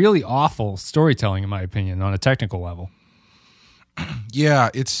like really awful storytelling, in my opinion, on a technical level.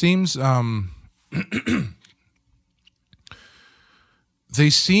 Yeah, it seems they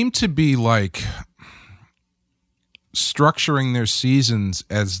seem to be like structuring their seasons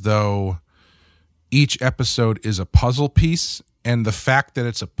as though each episode is a puzzle piece, and the fact that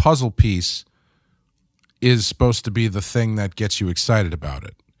it's a puzzle piece is supposed to be the thing that gets you excited about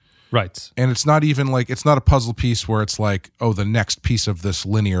it. Right. And it's not even like, it's not a puzzle piece where it's like, oh, the next piece of this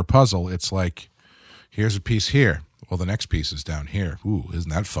linear puzzle. It's like, here's a piece here. Well, the next piece is down here. Ooh, isn't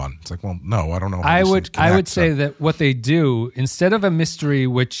that fun? It's like, well, no, I don't know. How I these would things connect, say so. that what they do, instead of a mystery,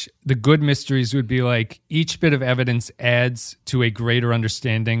 which the good mysteries would be like each bit of evidence adds to a greater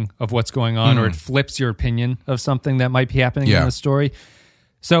understanding of what's going on, or it flips your opinion of something that might be happening in the story.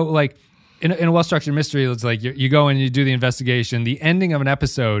 So like in a well-structured mystery, it's like you go in and you do the investigation. The ending of an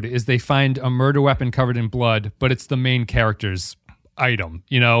episode is they find a murder weapon covered in blood, but it's the main character's item,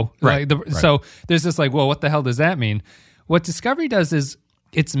 you know? Right. So there's this like, well, what the hell does that mean? What Discovery does is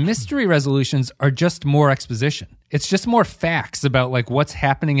its mystery resolutions are just more exposition. It's just more facts about like what's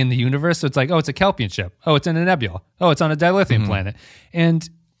happening in the universe. So it's like, oh, it's a Kelpian ship. Oh, it's in a nebula. Oh, it's on a dilithium planet. And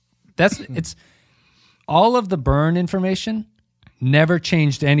it's all of the Byrne information never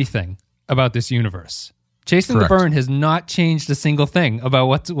changed anything about this universe. Chasing Correct. the Burn has not changed a single thing about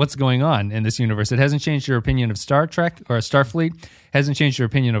what's going on in this universe. It hasn't changed your opinion of Star Trek or Starfleet, hasn't changed your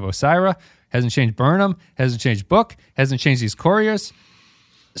opinion of Osira, hasn't changed Burnham, hasn't changed Book, hasn't changed these couriers.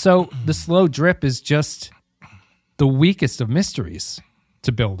 So the slow drip is just the weakest of mysteries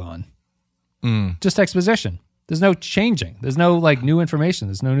to build on. Just exposition. There's no changing. There's no like new information.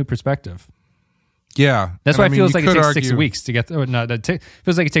 There's no new perspective. Yeah. That's And why I it mean, feels you like it could takes argue- 6 weeks to get through. No,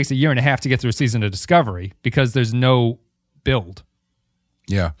 feels like it takes a year and a half to get through a season of Discovery because there's no build.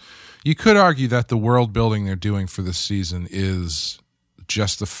 Yeah. You could argue that the world building they're doing for this season is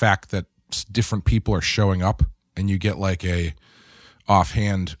just the fact that different people are showing up and you get like a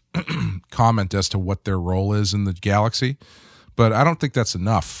offhand comment as to what their role is in the galaxy. But I don't think that's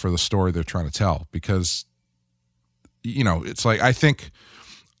enough for the story they're trying to tell because, you know, it's like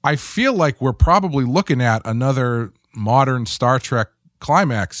I feel like we're probably looking at another modern Star Trek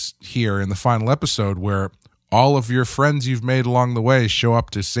climax here in the final episode where all of your friends you've made along the way show up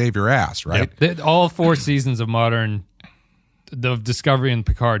to save your ass, right? Yep. All 4 seasons of modern the Discovery and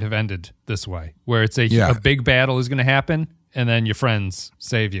Picard have ended this way, where it's a big battle is going to happen, and then your friends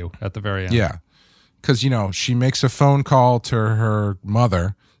save you at the very end. Yeah, because, you know, she makes a phone call to her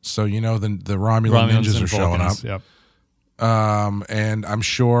mother, so, you know, the Romulan ninjas and are showing up. Vulcans, Yep. And I'm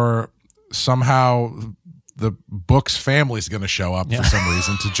sure somehow the Book's family's going to show up for some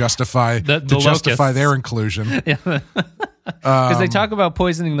reason to justify locusts. their inclusion. Because they talk about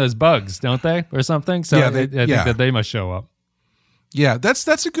poisoning those bugs, don't they, or something? So Yeah, I think that they must show up. Yeah,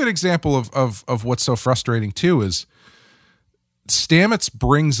 that's a good example of what's so frustrating too is Stamets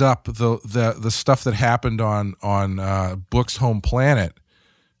brings up the stuff that happened on Book's home planet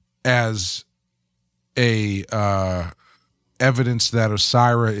as a evidence that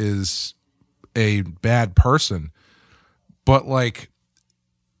Osira is a bad person, but like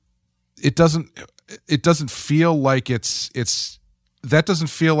it doesn't feel like it's that doesn't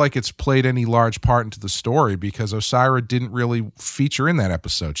feel like it's played any large part into the story because Osira didn't really feature in that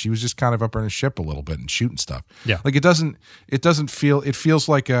episode. She was just kind of up on her ship a little bit and shooting stuff. Yeah. Like it feels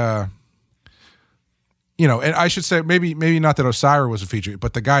like a, you know, and I should say maybe not that Osira wasn't featured,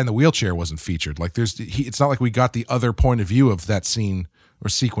 but the guy in the wheelchair wasn't featured. Like it's not like we got the other point of view of that scene or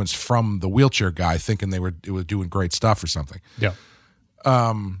sequence from the wheelchair guy thinking it was doing great stuff or something. Yeah.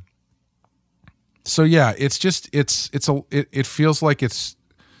 So yeah, it's just it feels like it's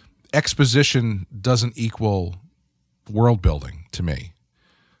exposition doesn't equal world building to me,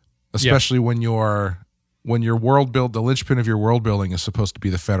 especially when your world build, the linchpin of your world building is supposed to be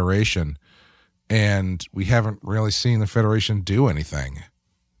the Federation, and we haven't really seen the Federation do anything.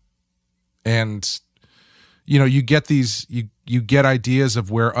 And you know, you get these you get ideas of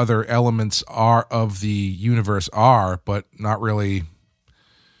where other elements are of the universe are, but not really.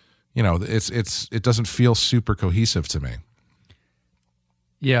 You know, it doesn't feel super cohesive to me.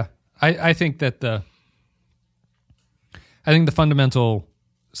 Yeah, I think that the fundamental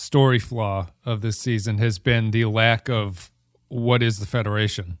story flaw of this season has been the lack of what is the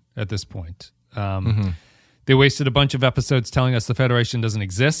Federation at this point. They wasted a bunch of episodes telling us the Federation doesn't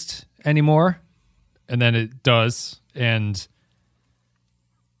exist anymore, and then it does, and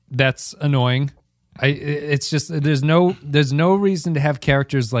that's annoying. It's just there's no reason to have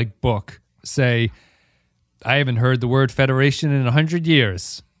characters like Book say, I haven't heard the word Federation in 100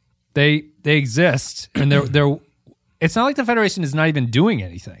 years. They exist, and they're. It's not like the Federation is not even doing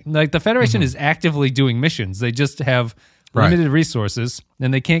anything. Like the Federation is actively doing missions. They just have limited resources,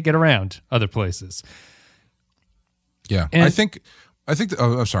 and they can't get around other places. Yeah, And- I think.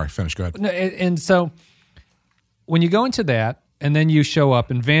 Oh, I'm sorry. Finish. Go ahead. No, and so when you go into that, and then you show up,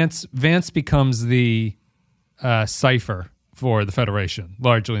 and Vance becomes the cipher for the Federation,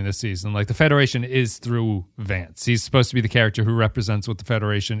 largely in this season. Like the Federation is through Vance. He's supposed to be the character who represents what the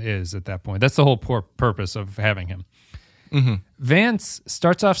Federation is at that point. That's the whole purpose of having him. Vance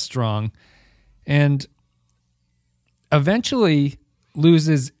starts off strong, and eventually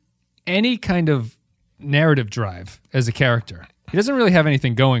loses any kind of narrative drive as a character. He doesn't really have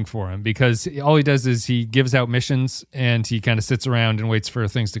anything going for him because all he does is he gives out missions and he kind of sits around and waits for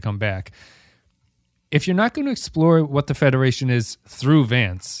things to come back. If you're not going to explore what the Federation is through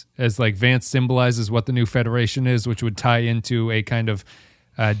Vance, as like Vance symbolizes what the new Federation is, which would tie into a kind of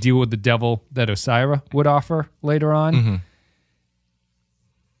deal with the devil that Osira would offer later on.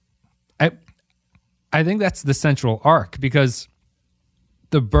 I think that's the central arc because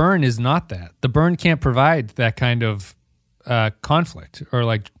the Burn is not that. The Burn can't provide that kind of conflict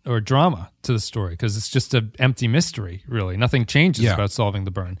or drama to the story because it's just an empty mystery, really. Nothing changes about solving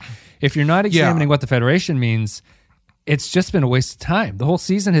the Burn. If you're not examining what the Federation means, it's just been a waste of time. The whole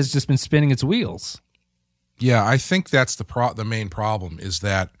season has just been spinning its wheels. Yeah, I think that's the main problem is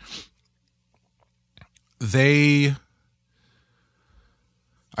that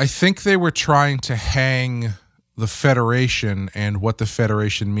I think they were trying to hang the Federation and what the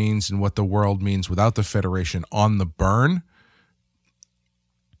Federation means and what the world means without the Federation on the burn,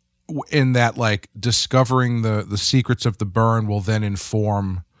 in that like discovering the secrets of the burn will then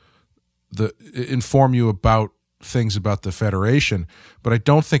inform you about things about the Federation. But I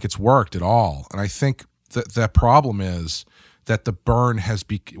don't think it's worked at all. And I think that problem is that the burn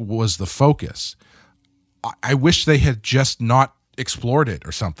was the focus. I wish they had just not explored it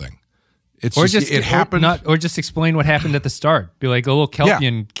or something. It happened, or just explain what happened at the start. Be like a little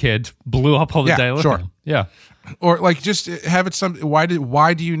Kelpian kid blew up all the dilithium. Sure. Yeah, or like just have it some. Why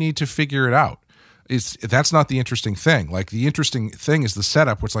do you need to figure it out? That's not the interesting thing. Like the interesting thing is the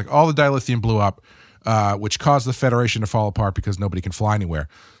setup, which like all the dilithium blew up, which caused the Federation to fall apart because nobody can fly anywhere.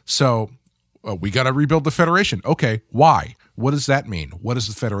 So we got to rebuild the Federation. Okay, why? What does that mean? What does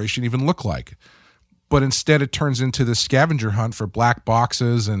the Federation even look like? But instead, it turns into this scavenger hunt for black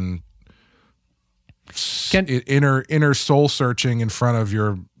boxes and inner soul searching in front of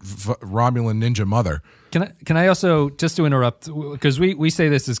your Romulan ninja mother. Can I also, just to interrupt, because we say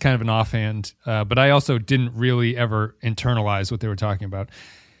this as kind of an offhand, but I also didn't really ever internalize what they were talking about.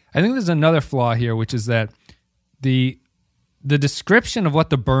 I think there's another flaw here, which is that the description of what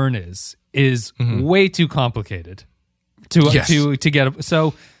the burn is way too complicated to get.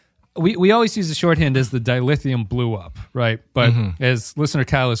 So we always use the shorthand as the dilithium blew up, right? But as listener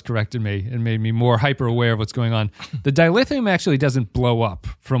Kyle has corrected me and made me more hyper aware of what's going on, the dilithium actually doesn't blow up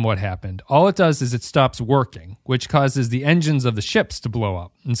from what happened. All it does is it stops working, which causes the engines of the ships to blow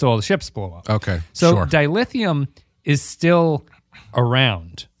up, and so all the ships blow up. Okay, so sure. Dilithium is still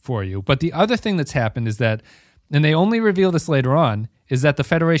around for you. But the other thing that's happened is that, and they only reveal this later on, is that the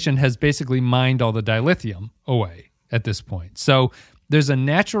Federation has basically mined all the dilithium away at this point. So there's a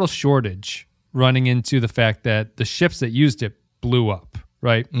natural shortage running into the fact that the ships that used it blew up,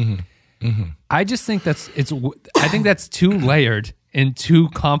 right? I just think I think that's too layered and too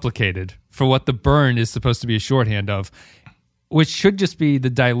complicated for what the burn is supposed to be a shorthand of, which should just be the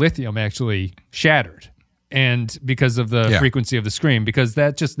dilithium actually shattered, and because of the frequency of the scream, because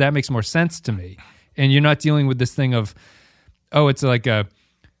that makes more sense to me. And you're not dealing with this thing of, it's like a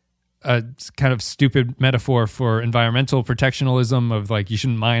kind of stupid metaphor for environmental protectionism of like you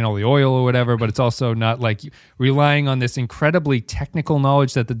shouldn't mine all the oil or whatever, but it's also not like relying on this incredibly technical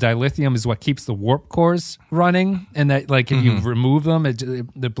knowledge that the dilithium is what keeps the warp cores running, and that like if you remove them,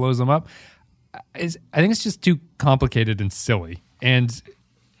 it blows them up. I think it's just too complicated and silly, and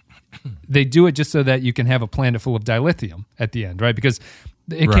they do it just so that you can have a planet full of dilithium at the end, right? Because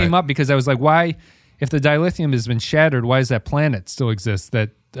it came up because I was like, why, if the dilithium has been shattered, why does that planet still exist that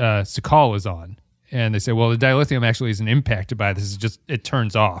Su'Kal is on? And they say, well, the dilithium actually isn't impacted by this. It's just, it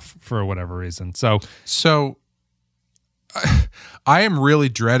turns off for whatever reason. So I am really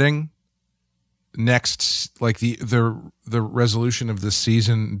dreading next, like the resolution of this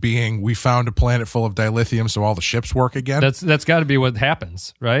season being, we found a planet full of dilithium, so all the ships work again. That's got to be what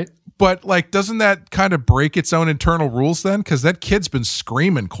happens, right? But like, doesn't that kind of break its own internal rules then? Because that kid's been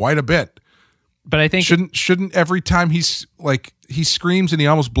screaming quite a bit. But I think shouldn't every time he screams and he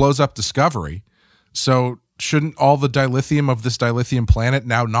almost blows up Discovery, so shouldn't all the dilithium of this dilithium planet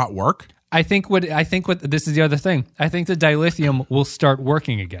now not work? I think what this is the other thing. I think the dilithium will start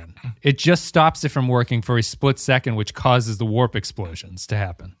working again. It just stops it from working for a split second, which causes the warp explosions to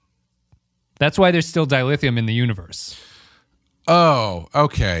happen. That's why there's still dilithium in the universe. Oh,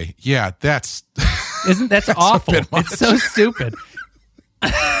 okay. Yeah, that's that's awful. It's so stupid.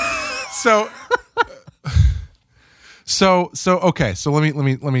 Okay. So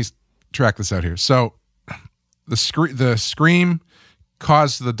let me track this out here. So the scream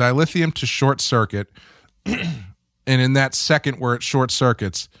caused the dilithium to short circuit, and in that second where it short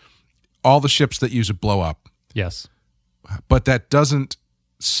circuits, all the ships that use it blow up. Yes, but that doesn't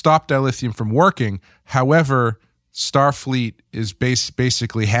stop dilithium from working. However, Starfleet is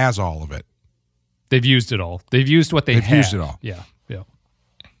basically has all of it. They've used it all. They've used what they've used it all. Yeah.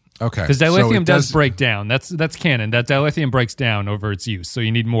 Okay. Because dilithium does break down. That's canon. That dilithium breaks down over its use, so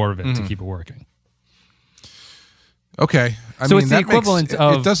you need more of it to keep it working. Okay. So it's the equivalent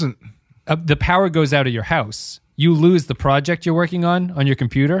of it doesn't. The power goes out of your house. You lose the project you're working on your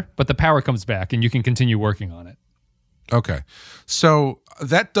computer, but the power comes back and you can continue working on it. Okay. So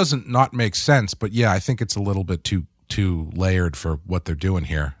that doesn't not make sense, but yeah, I think it's a little bit too layered for what they're doing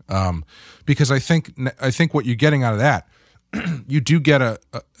here. Because I think what you're getting out of that, you do get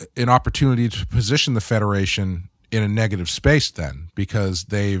an opportunity to position the Federation in a negative space then, because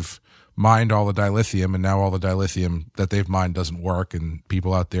they've mined all the dilithium, and now all the dilithium that they've mined doesn't work, and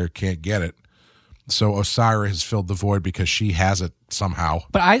people out there can't get it. So Osyraa has filled the void because she has it somehow.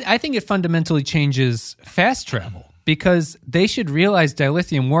 But I think it fundamentally changes fast travel, because they should realize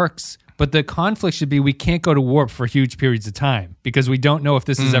dilithium works, but the conflict should be we can't go to warp for huge periods of time because we don't know if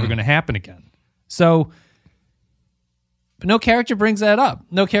this is ever going to happen again. So no character brings that up.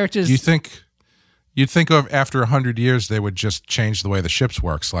 No characters. You'd think of after 100 years they would just change the way the ships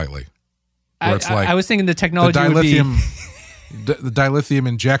work slightly. I was thinking the technology would be... the dilithium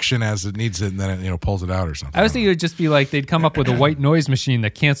injection as it needs it, and then it pulls it out or something. I was thinking it would just be like they'd come up with a white noise machine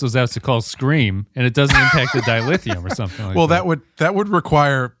that cancels out Su'Kal's scream, and it doesn't impact the dilithium or something like that. Well, that would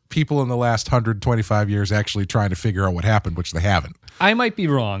require people in the last 125 years actually trying to figure out what happened, which they haven't. I might be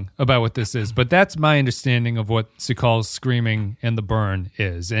wrong about what this is, but that's my understanding of what Su'Kal's screaming and the burn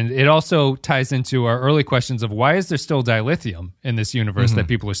is. And it also ties into our early questions of why is there still dilithium in this universe that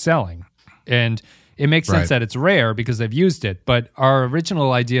people are selling? And it makes sense that it's rare because they've used it, but our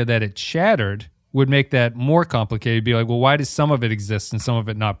original idea that it shattered would make that more complicated. Be like, well, why does some of it exist and some of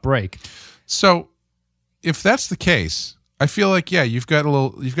it not break? So, if that's the case, I feel like you've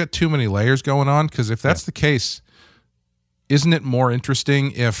got too many layers going on. Because if that's the case, isn't it more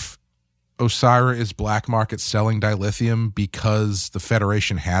interesting if Osyraa is black market selling dilithium because the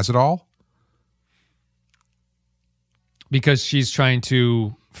Federation has it all? Because she's trying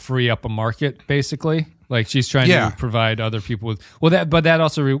to free up a market, basically. Like she's trying to provide other people with. But that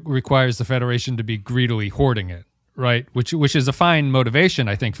also requires the Federation to be greedily hoarding it, right? Which is a fine motivation,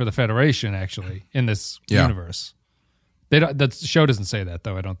 I think, for the Federation actually in this universe. The show doesn't say that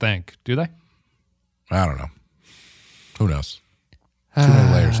though. I don't think. Do they? I don't know. Who knows? Too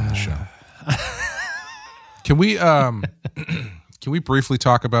many layers in the show. Can we briefly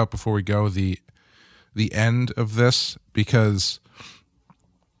talk about before we go the end of this, because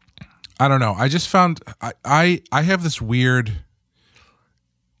I don't know. I just found I have this weird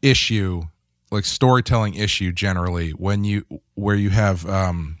issue, like storytelling issue generally, where you have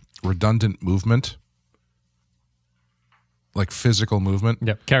redundant movement, like physical movement.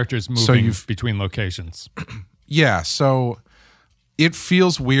 Yeah, characters moving between locations. Yeah, so it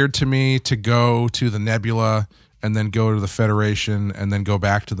feels weird to me to go to the Nebula and then go to the Federation and then go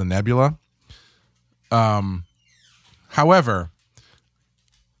back to the Nebula. However,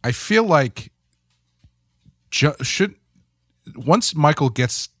 I feel like once Michael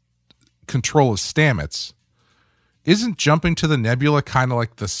gets control of Stamets, isn't jumping to the Nebula kind of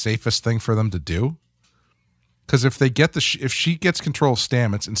like the safest thing for them to do? Because if they get if she gets control of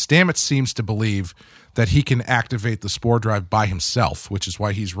Stamets, and Stamets seems to believe that he can activate the spore drive by himself, which is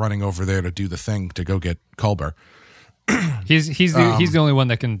why he's running over there to do the thing to go get Culber. He's the only one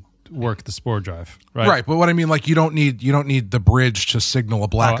that can work the spore drive, right? Right, but what I mean, like you don't need the bridge to signal a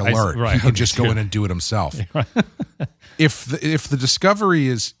black alert. He can just go in and do it himself. If the Discovery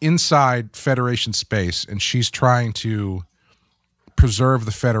is inside Federation space and she's trying to preserve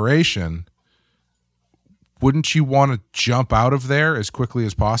the Federation, wouldn't you want to jump out of there as quickly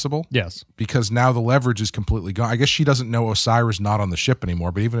as possible? Yes. Because now the leverage is completely gone. I guess she doesn't know Osyraa's not on the ship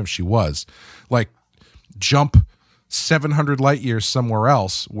anymore, but even if she was, like, jump 700 light years somewhere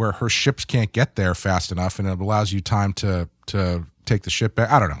else where her ships can't get there fast enough, and it allows you time to take the ship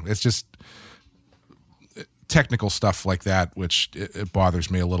back. I don't know. It's just technical stuff like that, which it bothers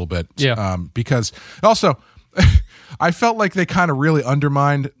me a little bit. Yeah. Because also, I felt like they kind of really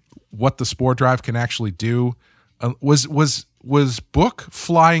undermined what the spore drive can actually do. Was Book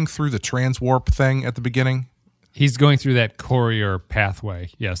flying through the transwarp thing at the beginning? He's going through that courier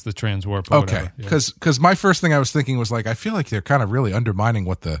pathway. Yes, the transwarp. Okay, because my first thing I was thinking was like, I feel like they're kind of really undermining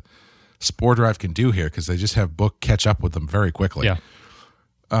what the spore drive can do here, because they just have Book catch up with them very quickly. Yeah.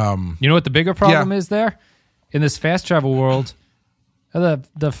 You know what the bigger problem is there? In this fast travel world, how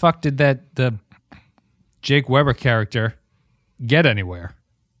the fuck did the Jake Weber character get anywhere?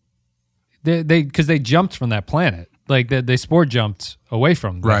 Because they jumped from that planet, like they spore jumped away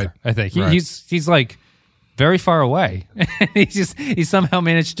from there, right. I think he's like very far away. he somehow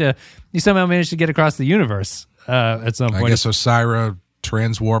managed to get across the universe at some point. I guess Osyraa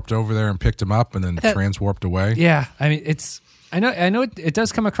transwarped over there and picked him up, and then transwarped away. Yeah, I mean I know it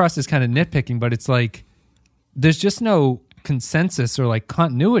does come across as kind of nitpicking, but it's like there's just no consensus or like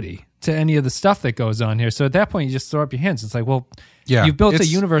continuity to any of the stuff that goes on here. So at that point, you just throw up your hands. It's like, well, you've built a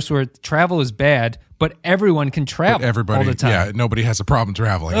universe where travel is bad, but everyone can travel all the time. Yeah, nobody has a problem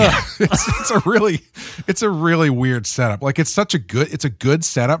traveling. Yeah. It's a really weird setup. Like it's a good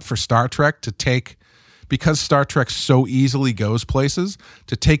setup for Star Trek to take, because Star Trek so easily goes places,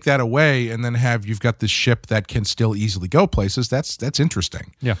 to take that away and then you've got this ship that can still easily go places. That's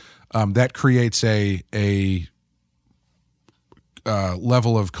interesting. Yeah. That creates a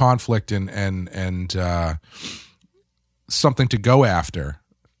level of conflict and something to go after.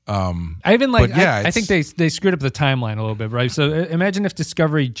 I even like. I think they screwed up the timeline a little bit, right? So imagine if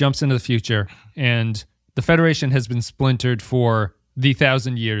Discovery jumps into the future and the Federation has been splintered for the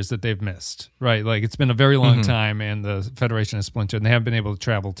 1,000 years that they've missed, right? Like it's been a very long time, and the Federation is splintered, and they haven't been able to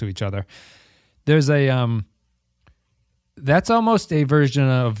travel to each other. There's a that's almost a version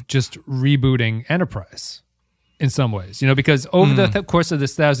of just rebooting Enterprise in some ways, because over the course of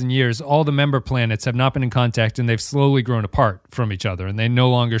this 1,000 years, all the member planets have not been in contact, and they've slowly grown apart from each other, and they no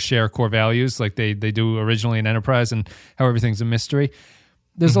longer share core values like they do originally in Enterprise, and how everything's a mystery.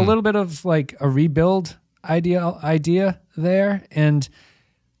 There's a little bit of like a rebuild idea there, and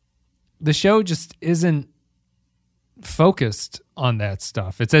the show just isn't focused on that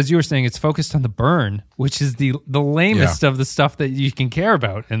stuff. It's, as you were saying, it's focused on the burn, which is the lamest of the stuff that you can care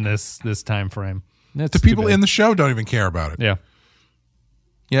about in this time frame. The people in the show don't even care about it. Yeah.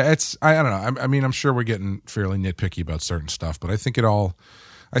 Yeah, I don't know. I mean, I'm sure we're getting fairly nitpicky about certain stuff, but I think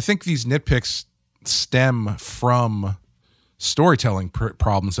these nitpicks stem from storytelling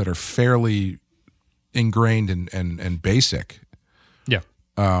problems that are fairly ingrained and basic. Yeah.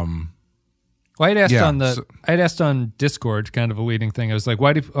 Well, I'd asked on Discord, kind of a leading thing. I was like,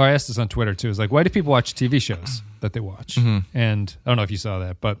 I asked this on Twitter too. I was like, why do people watch TV shows that they watch? And I don't know if you saw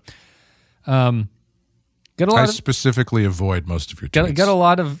that, but I specifically avoid most of your tweets. Got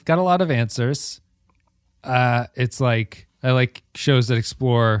a lot of answers. It's like I like shows that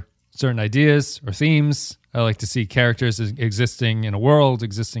explore certain ideas or themes. I like to see characters existing in a world,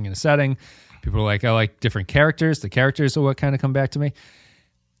 existing in a setting. People are like, I like different characters. The characters are what kind of come back to me.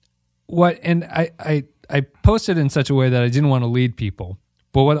 I posted in such a way that I didn't want to lead people,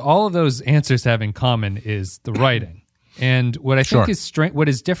 but what all of those answers have in common is the writing. And what I think is what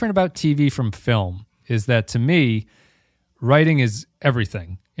is different about TV from film is that, to me, writing is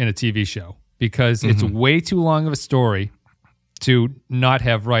everything in a TV show, because it's way too long of a story to not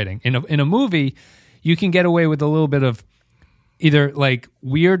have writing. In a movie, you can get away with a little bit of either like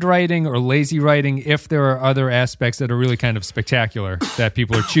weird writing or lazy writing if there are other aspects that are really kind of spectacular that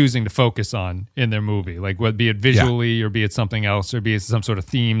people are choosing to focus on in their movie, like be it visually or be it something else or be it some sort of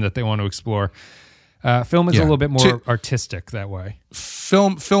theme that they want to explore. Film is a little bit more artistic that way.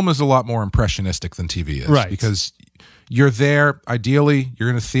 Film is a lot more impressionistic than TV is, right? Because you're there, ideally, you're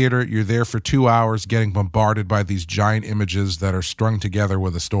in a theater, you're there for 2 hours getting bombarded by these giant images that are strung together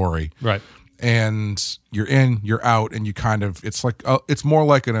with a story. Right. And you're in, you're out, and you kind of, it's more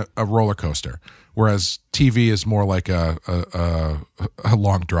like a roller coaster, whereas TV is more like a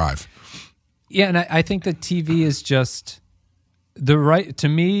long drive. Yeah, and I think that TV is just to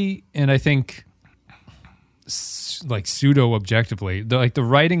me, and I think like pseudo objectively, the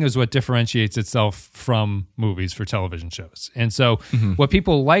writing is what differentiates itself from movies for television shows. And so what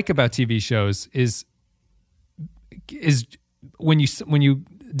people like about TV shows is when you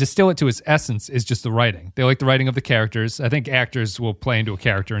distill it to its essence, is just the writing. They like the writing of the characters. I think actors will play into a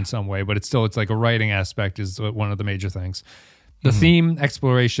character in some way, but it's like a writing aspect is one of the major things. The theme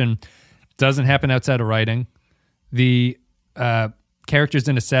exploration doesn't happen outside of writing. The characters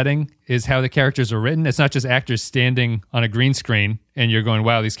in a setting is how the characters are written. It's not just actors standing on a green screen and you're going,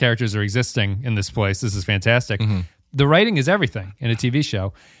 wow, these characters are existing in this place. This is fantastic. The writing is everything in a TV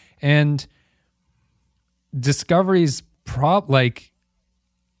show. And Discovery's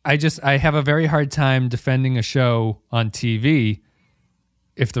I have a very hard time defending a show on TV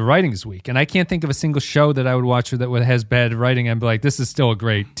if the writing is weak. And I can't think of a single show that I would watch that has bad writing and be like, this is still a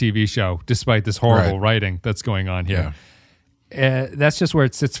great TV show, despite this horrible writing that's going on here. Yeah. That's just where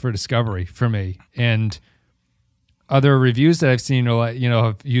it sits for Discovery for me. And other reviews that I've seen are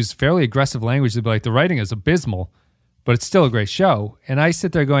have used fairly aggressive language to be like, the writing is abysmal, but it's still a great show. And I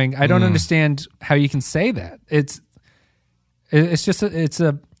sit there going, I don't understand how you can say that. It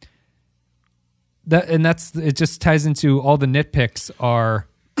just ties into all the nitpicks are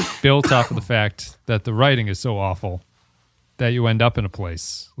built off of the fact that the writing is so awful that you end up in a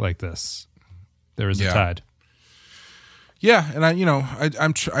place like this. There is a tide. Yeah, and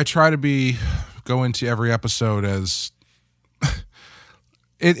I try to go into every episode as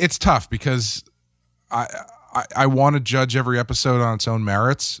it's tough because I want to judge every episode on its own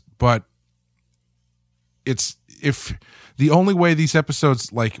merits, but if the only way these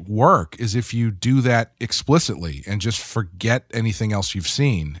episodes work is if you do that explicitly and just forget anything else you've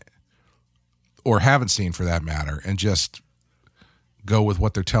seen or haven't seen for that matter and just go with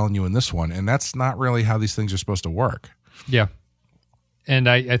what they're telling you in this one, and that's not really how these things are supposed to work. Yeah. And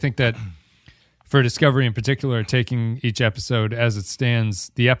I think that for Discovery in particular, taking each episode as it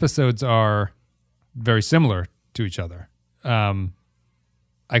stands, the episodes are very similar to each other.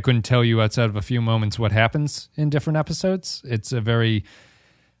 I couldn't tell you outside of a few moments what happens in different episodes. It's a very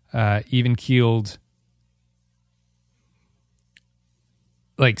even-keeled,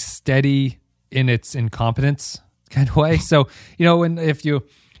 like steady in its incompetence kind of way. So, if you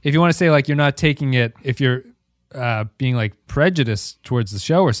want to say like you're not taking it, if you're being like prejudiced towards the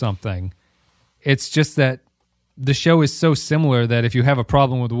show or something, it's just that the show is so similar that if you have a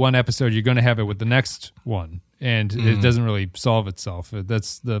problem with one episode, you're going to have it with the next one. And it doesn't really solve itself.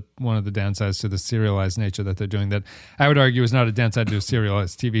 That's one of the downsides to the serialized nature that they're doing. That I would argue is not a downside to a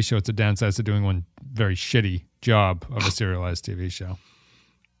serialized TV show. It's a downside to doing one very shitty job of a serialized TV show.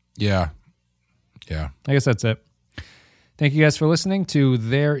 Yeah. I guess that's it. Thank you guys for listening to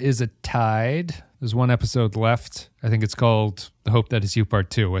There Is a Tide. There's one episode left. I think it's called The Hope That Is You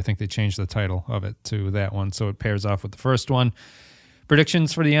Part 2. I think they changed the title of it to that one, so it pairs off with the first one.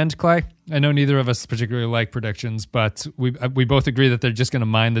 Predictions for the end, Clay? I know neither of us particularly like predictions, but we both agree that they're just going to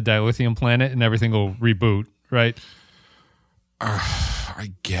mine the dilithium planet and everything will reboot, right?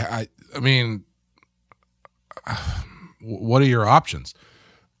 What are your options?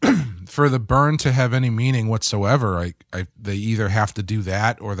 For the burn to have any meaning whatsoever, they either have to do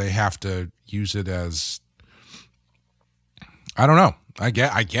that or they have to use it as, I don't know. I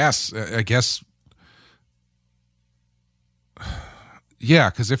guess.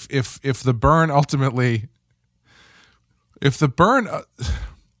 Yeah, because if the burn ultimately,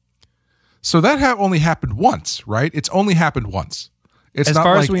 so that only happened once, right? It's only happened once. It's as not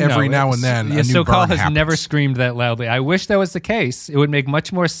far like as we every know, now and then a new Su'Kal burn has happens. never screamed that loudly. I wish that was the case. It would make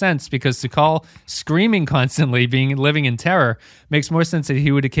much more sense because Su'Kal screaming constantly, living in terror, makes more sense that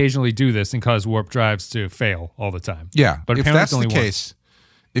he would occasionally do this and cause warp drives to fail all the time. Yeah, but if apparently that's it's only the once. case,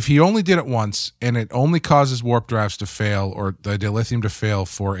 if he only did it once and it only causes warp drives to fail or the dilithium to fail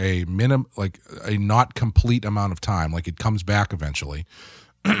for a a not complete amount of time, like it comes back eventually,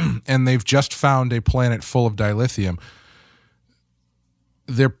 and they've just found a planet full of dilithium,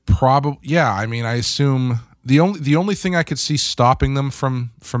 they're probably, I assume the only thing I could see stopping them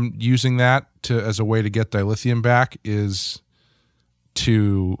from using that as a way to get dilithium back is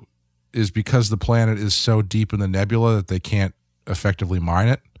because the planet is so deep in the nebula that they can't effectively mine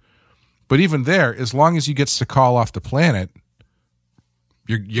it. But even there, as long as you get Su'Kal off the planet,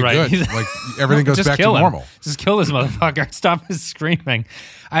 you're Right. good. Like everything goes Just back to kill him. normal. Just kill this motherfucker. Stop his screaming.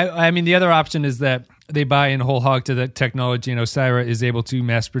 I mean, the other option is that they buy in whole hog to the technology and Osira is able to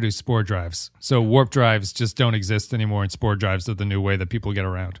mass produce spore drives. So warp drives just don't exist anymore and spore drives are the new way that people get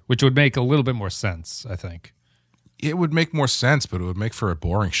around, which would make a little bit more sense, I think. It would make more sense, but it would make for a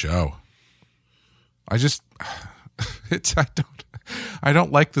boring show. I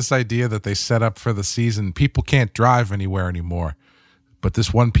don't like this idea that they set up for the season. People can't drive anywhere anymore. But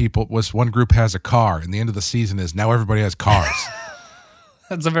this one group has a car, and the end of the season is now everybody has cars.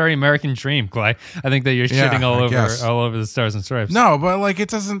 That's a very American dream, Clay. I think that you're shitting all over the Stars and Stripes. No, but it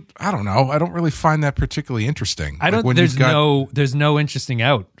doesn't. I don't know. I don't really find that particularly interesting. There's no interesting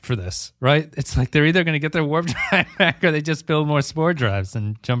out for this, right? It's like they're either going to get their warp drive back or they just build more spore drives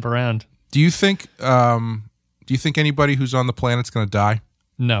and jump around. Do you think anybody who's on the planet's going to die?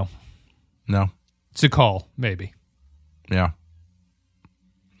 No. Su'Kal, maybe. Yeah.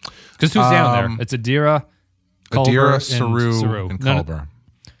 Because who's down there? It's Adira, Culber, Saru, and Culber.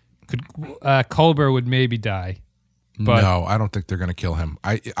 Culber would maybe die. But no, I don't think they're going to kill him.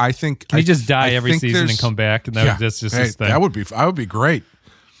 I think he just die every season and come back, and that's just his thing. That would be great.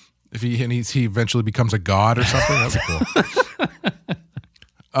 If he eventually becomes a god or something, that'd be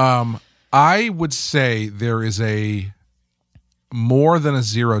cool. I would say there is a more than a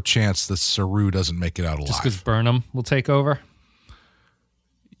 0 chance that Saru doesn't make it out alive. Just because Burnham will take over?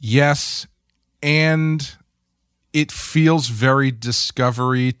 Yes, and it feels very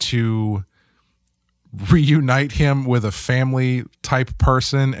Discovery to reunite him with a family type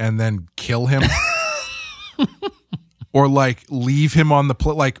person and then kill him. Or leave him on the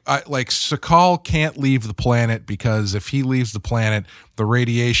planet. Su'Kal can't leave the planet because if he leaves the planet, the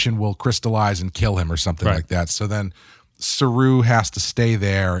radiation will crystallize and kill him or something like that. So then Saru has to stay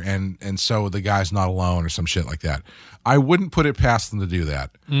there, and so the guy's not alone or some shit like that. I wouldn't put it past them to do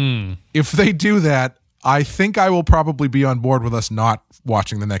that. If they do that, I think I will probably be on board with us not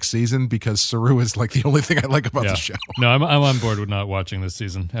watching the next season because Saru is the only thing I like about the show. No, I'm on board with not watching this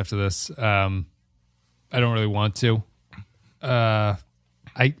season after this. I don't really want to.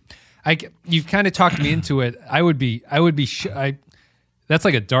 You've kind of talked me into it. That's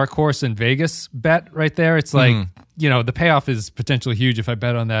like a dark horse in Vegas bet right there. It's like, the payoff is potentially huge if I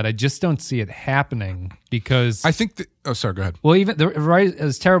bet on that. I just don't see it happening because I think sorry, go ahead. Well, even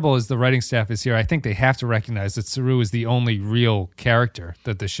as terrible as the writing staff is here, I think they have to recognize that Saru is the only real character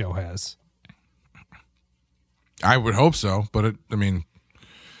that the show has. I would hope so, but I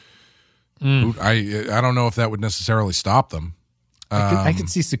don't know if that would necessarily stop them. I could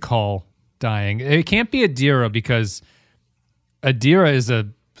see Sakal dying. It can't be Adira because Adira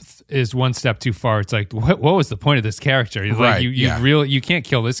is one step too far. It's like, what was the point of this character? Like, you can't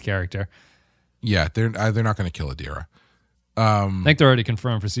kill this character. Yeah, they're not going to kill Adira. I think they're already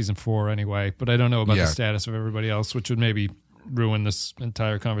confirmed for season 4 anyway, but I don't know about the status of everybody else, which would maybe ruin this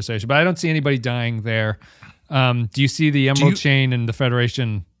entire conversation. But I don't see anybody dying there. Do you see the Emerald Chain and the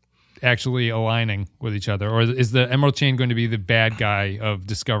Federation actually aligning with each other, or is the Emerald Chain going to be the bad guy of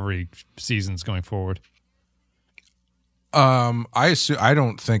Discovery seasons going forward? I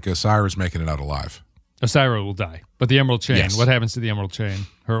don't think Osira's making it out alive. Osira will die, but the Emerald Chain. Yes. What happens to the Emerald Chain?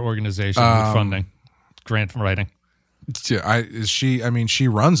 Her organization with funding, grant writing. She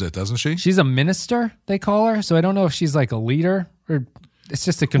runs it, doesn't she? She's a minister, they call her. So I don't know if she's like a leader or it's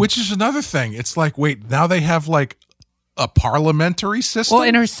just which is another thing. It's like, wait, now they have like a parliamentary system. Well,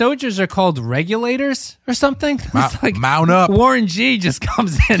 and her soldiers are called regulators or something. It's like mount up. Warren G just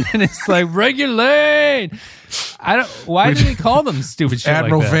comes in and it's like regulate. Why do they call them stupid shit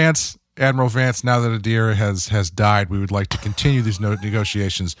Admiral like that? Admiral Vance, now that Adira has died, we would like to continue these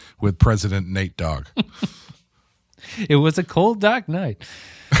negotiations with President Nate Dogg. It was a cold, dark night.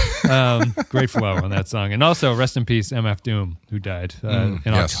 Great flow on that song. And also, rest in peace, MF Doom, who died in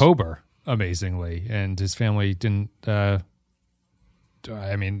October, amazingly. And his family didn't, no,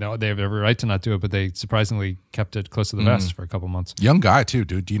 they have every right to not do it, but they surprisingly kept it close to the vest for a couple months. Young guy, too,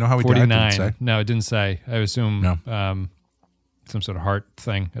 dude. Do you know how he 49. died? Didn't say? No, it didn't say. I assume No. some sort of heart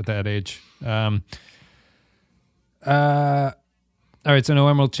thing at that age. All right, so no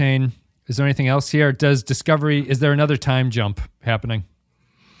Emerald Chain. Is there anything else here? Is there another time jump happening?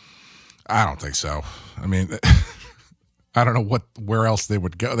 I don't think so. I mean, I don't know where else they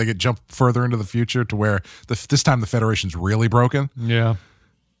would go. They could jump further into the future to where this time the Federation's really broken. Yeah.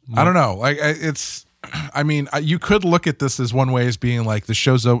 I don't know. You could look at this as one way as being like the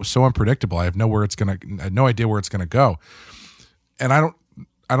show's so unpredictable. I have no idea where it's gonna go, and I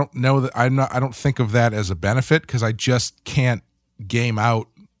don't know that I don't think of that as a benefit because I just can't game out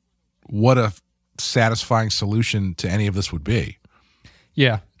what a satisfying solution to any of this would be.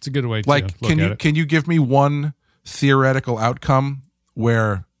 Yeah, it's a good way to look at it. Can you give me one theoretical outcome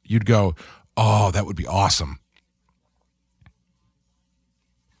where you'd go, oh, that would be awesome?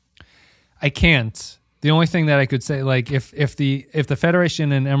 I can't. The only thing that I could say, like, if the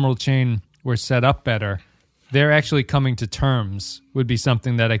Federation and Emerald Chain were set up better, they're actually coming to terms would be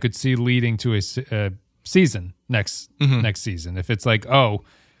something that I could see leading to a season next season. If it's like, oh,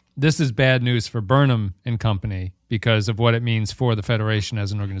 this is bad news for Burnham and company because of what it means for the Federation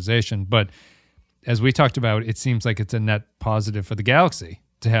as an organization. But as we talked about, it seems like it's a net positive for the galaxy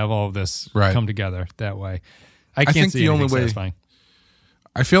to have all of this come together that way. I can't see anything satisfying.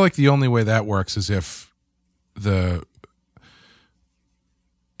 I feel like the only way that works is if the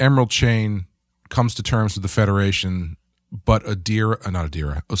Emerald Chain comes to terms with the Federation, but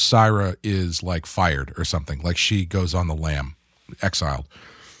Osira is like fired or something. Like she goes on the lam, exiled.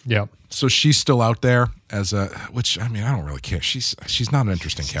 Yeah. So she's still out there which I don't really care. She's not an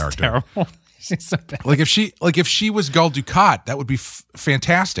interesting character. Terrible. She's so bad. Like if she was Gul Dukat, that would be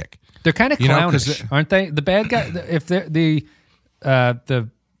fantastic. They're kind of clownish, aren't they? The bad guy, if they're the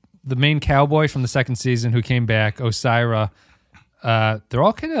main cowboy from the second season who came back, Osira, they're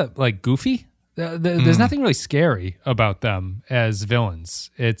all kind of like goofy. There's nothing really scary about them as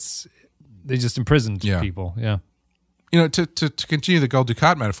villains. They just imprisoned people. Yeah. To continue the Gul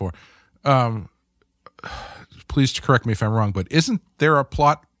Dukat metaphor, please correct me if I'm wrong, but isn't there a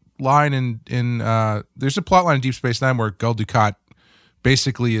plot line there's a plot line in Deep Space Nine where Gul Dukat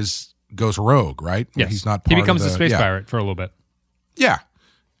basically goes rogue, right? Yes. He's not he becomes a space pirate for a little bit. Yeah.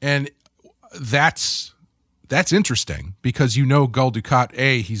 And that's interesting because Gul Dukat,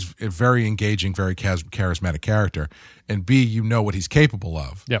 A, he's a very engaging, very charismatic character, and B, what he's capable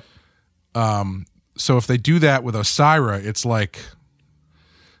of. Yep. So if they do that with Osira, it's like,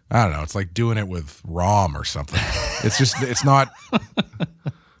 I don't know, it's like doing it with Rom or something. It's not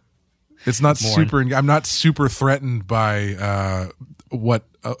super, I'm not super threatened by what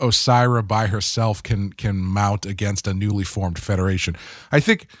Osira by herself can mount against a newly formed Federation. I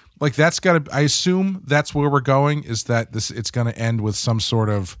think like I assume that's where we're going, is that it's going to end with some sort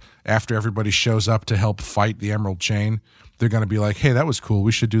of, after everybody shows up to help fight the Emerald Chain, they're going to be like, hey, that was cool.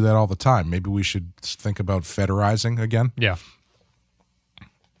 We should do that all the time. Maybe we should think about federizing again. Yeah.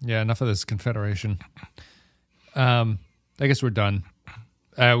 Yeah, enough of this confederation. I guess we're done.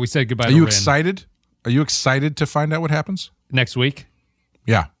 We said goodbye to Are you Rin. excited? Are you excited to find out what happens? Next week?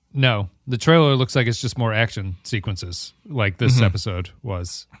 Yeah. No. The trailer looks like it's just more action sequences like this episode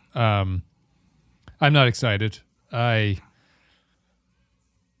was. I'm not excited. Are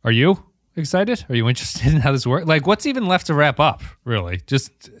you excited? Are you interested in how this works? Like, what's even left to wrap up, really?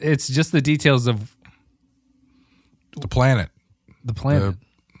 It's just the details of The planet. the planet.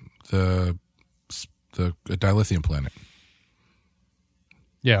 The dilithium planet.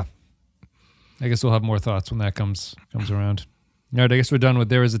 Yeah. I guess we'll have more thoughts when that comes around. All right, I guess we're done with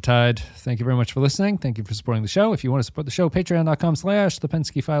There Is a Tide. Thank you very much for listening. Thank you for supporting the show. If you want to support the show, patreon.com/The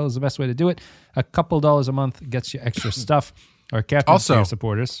Pensky File is the best way to do it. A couple dollars a month gets you extra stuff. Our Captain Also-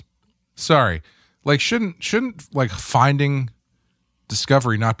 supporters. Sorry. Like, shouldn't like finding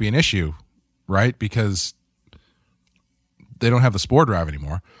Discovery not be an issue, right? Because they don't have the Spore Drive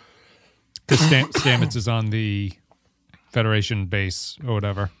anymore. Because Stamets is on the Federation base or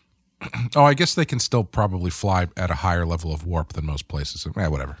whatever. Oh, I guess they can still probably fly at a higher level of warp than most places.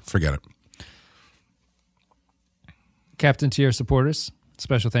 Whatever. Forget it. Captain Tier supporters,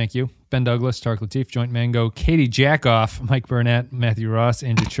 special thank you. Ben Douglas, Tark Latif, Joint Mango, Katie Jackoff, Mike Burnett, Matthew Ross,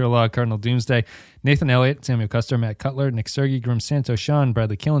 Andrew Sherlock, Cardinal Doomsday, Nathan Elliott, Samuel Custer, Matt Cutler, Nick Sergey, Grim Santo, Sean,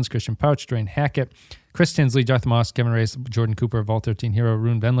 Bradley Killens, Christian Pouch, Drain Hackett, Chris Tinsley, Darth Moss, Kevin Reyes, Jordan Cooper, Vault 13 Hero,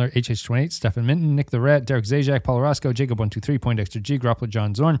 Rune Bendler, HH28, Stefan Minton, Nick the Rat, Derek Zajac, Paul Roscoe, Jacob123, Poindexter G, Groppler,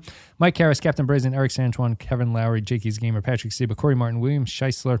 John Zorn, Mike Harris, Captain Brazen, Eric Santuan, Kevin Lowry, Jakey's Gamer, Patrick Seba, Corey Martin, William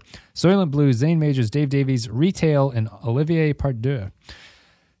Scheisler, Soylent Blue, Zane Majors, Dave Davies, Retail, and Olivier Pardeux.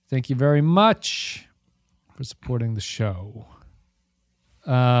 Thank you very much for supporting the show.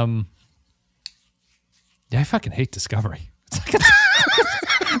 Yeah, I fucking hate Discovery. It's like a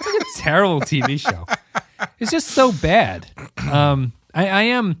terrible TV show. It's just so bad. I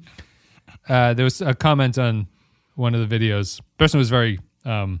am. There was a comment on one of the videos. The person was very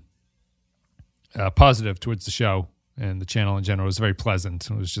positive towards the show and the channel in general. It was very pleasant.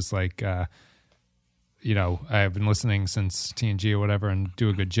 It was just like, I've been listening since TNG or whatever and do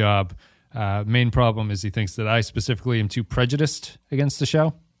a good job. Main problem is he thinks that I specifically am too prejudiced against the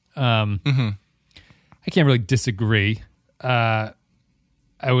show. I can't really disagree. I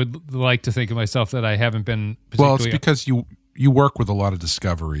would like to think of myself that I haven't been particularly... Well, it's because you work with a lot of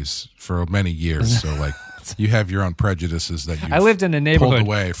Discoveries for many years, so like you have your own prejudices that you. I lived in a neighborhood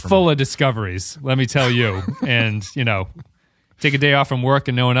away from full of Discoveries, let me tell you. And, take a day off from work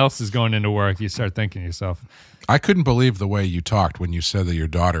and no one else is going into work, you start thinking to yourself. I couldn't believe the way you talked when you said that your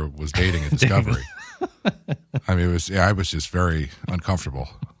daughter was dating a Discovery. I mean, I was just very uncomfortable.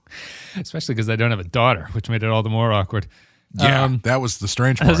 Especially because I don't have a daughter, which made it all the more awkward. Yeah, that was the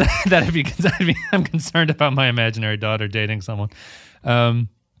strange part. I'm concerned about my imaginary daughter dating someone.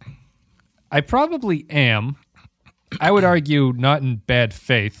 I probably am. I would argue not in bad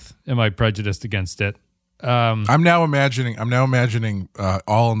faith am I prejudiced against it. I'm now imagining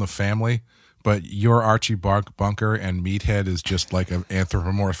All in the Family, but your Archie Bunker and Meathead is just like an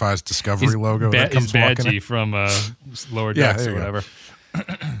anthropomorphized Discovery logo that comes walking in. Badgie from Lower Decks or whatever.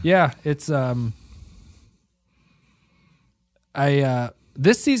 Yeah, it's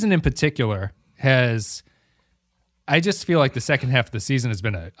this season in particular I just feel like the second half of the season has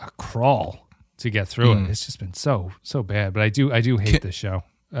been a crawl to get through it. It's just been so bad, but I do hate this show.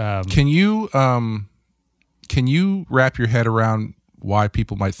 Can you wrap your head around why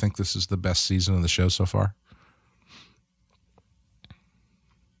people might think this is the best season of the show so far?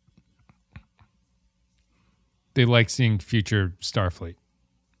 They like seeing future Starfleet.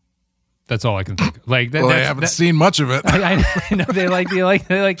 That's all I can think of. Like, I haven't seen much of it. I know they like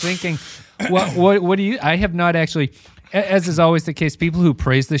thinking. What do you? I have not actually, as is always the case. People who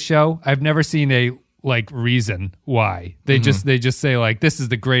praise the show, I've never seen a reason why. They just say like, this is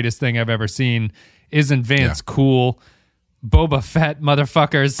the greatest thing I've ever seen. Isn't Vance cool? Boba Fett,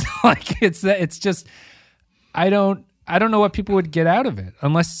 motherfuckers. Like it's just I don't know what people would get out of it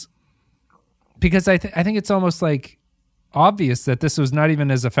unless because I think it's almost like obvious that this was not even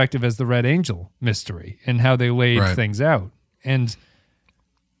as effective as the Red Angel mystery and how they laid things out. And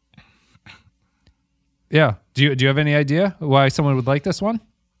yeah, do you have any idea why someone would like this one?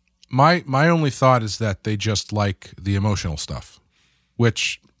 My only thought is that they just like the emotional stuff,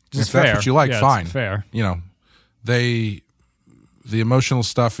 which if that's what you like, fine. Fair. The emotional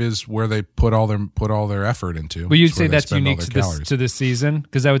stuff is where they put all their effort into. Well, you'd say that's unique to this season?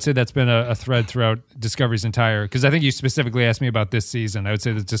 Because I would say that's been a thread throughout Discovery's entire... Because I think you specifically asked me about this season. I would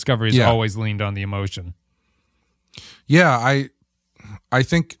say that Discovery's always leaned on the emotion. Yeah, I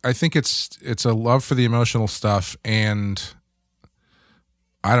think it's a love for the emotional stuff, and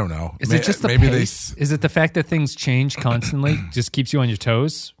I don't know. Is it just the pace? Is it the fact that things change constantly just keeps you on your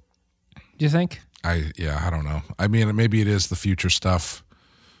toes? Do you think? I don't know. I mean, maybe it is the future stuff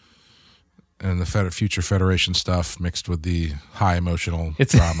and the future Federation stuff mixed with the high emotional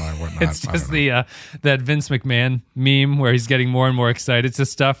drama and whatnot. It's just the that Vince McMahon meme where he's getting more and more excited to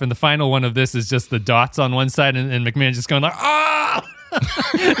stuff, and the final one of this is just the dots on one side, and McMahon just going like, ah!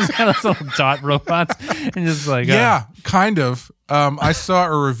 He's got those little dot robots, and just like yeah, kind of. I saw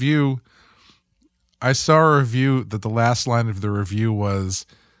a review that the last line of the review was,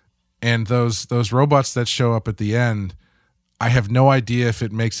 and those robots that show up at the end, I have no idea if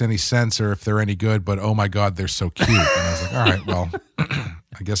it makes any sense or if they're any good, but oh my God, they're so cute. And I was like, all right, well,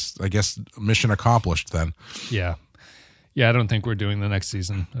 I guess mission accomplished then. Yeah. I don't think we're doing the next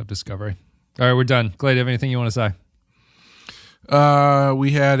season of Discovery. All right, we're done. Clay, do you have anything you want to say?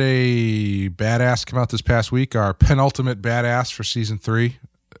 We had a badass come out this past week, our penultimate badass for season 3,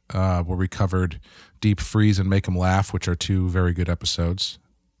 where we covered Deep Freeze and Make 'Em Laugh, which are 2 very good episodes,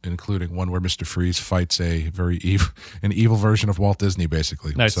 including one where Mr. Freeze fights an evil version of Walt Disney,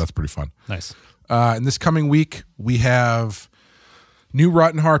 basically. Nice. So that's pretty fun. Nice. And this coming week, we have New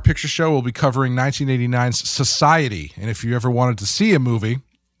Rotten Horror Picture Show. We'll be covering 1989's Society. And if you ever wanted to see a movie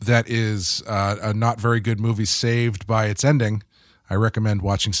that is a not very good movie saved by its ending, I recommend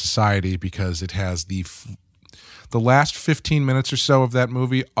watching Society because it has the last 15 minutes or so of that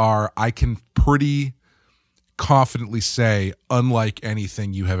movie are, I can pretty confidently say, unlike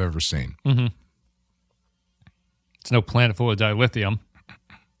anything you have ever seen. Mm-hmm. It's no planet full of dilithium.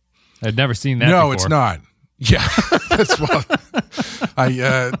 I'd never seen that before. It's not. Yeah, that's what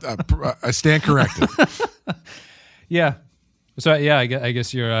I stand corrected. Yeah. So yeah, I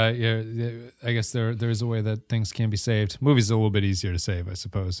guess you're. I guess there is a way that things can be saved. Movies are a little bit easier to save, I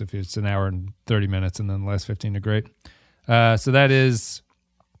suppose, if it's an hour and 30 minutes, and then the last 15 are great. So that is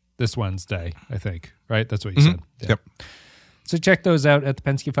this Wednesday, I think. Right? That's what you said. Yeah. Yep. So check those out at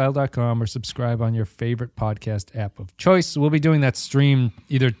thepenskyfile.com or subscribe on your favorite podcast app of choice. We'll be doing that stream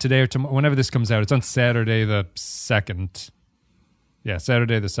either today or tomorrow, whenever this comes out. It's on Saturday the 2nd. Yeah,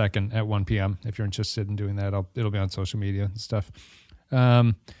 Saturday the 2nd at 1 p.m. If you're interested in doing that, it'll be on social media and stuff.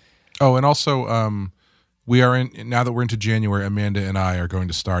 And also we are now that we're into January, Amanda and I are going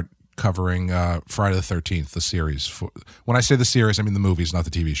to start covering Friday the 13th, the series. When I say the series, I mean the movies, not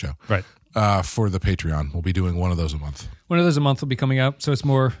the TV show. Right. For the Patreon. We'll be doing one of those a month. One of those a month will be coming out, so it's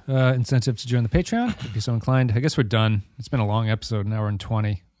more incentive to join the Patreon if you're so inclined. I guess we're done. It's been a long episode, an hour and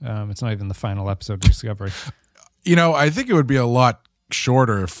 20. It's not even the final episode of Discovery. I think it would be a lot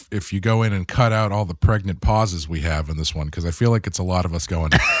shorter if you go in and cut out all the pregnant pauses we have in this one, because I feel like it's a lot of us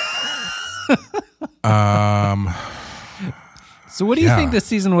going. So what do you think this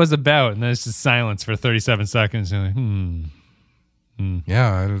season was about? And then it's just silence for 37 seconds. You're like,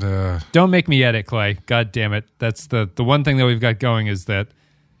 Yeah. Don't make me edit, Clay. God damn it. That's the one thing that we've got going is that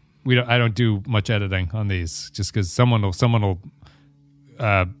I don't do much editing on these, just because someone will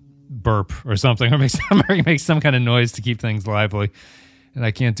burp or something, or make some kind of noise to keep things lively, and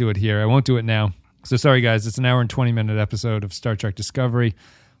I can't do it here. I won't do it now. So sorry, guys. It's an hour and 20-minute episode of Star Trek Discovery.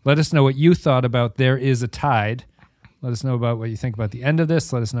 Let us know what you thought about There Is a Tide. Let us know about what you think about the end of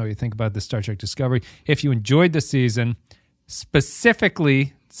this. Let us know what you think about the Star Trek Discovery. If you enjoyed the season,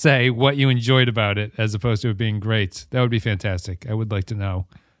 specifically say what you enjoyed about it as opposed to it being great. That would be fantastic. I would like to know.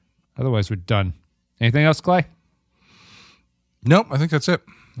 Otherwise, we're done. Anything else, Clay? Nope, I think that's it.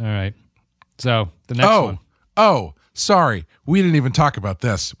 All right. So the next one. Oh, sorry. We didn't even talk about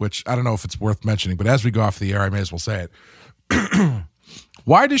this, which I don't know if it's worth mentioning, but as we go off the air, I may as well say it.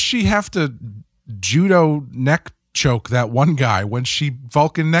 Why does she have to judo neck choke that one guy when she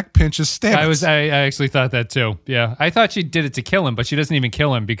Vulcan neck pinches Stamets? I actually thought that too. Yeah. I thought she did it to kill him, but she doesn't even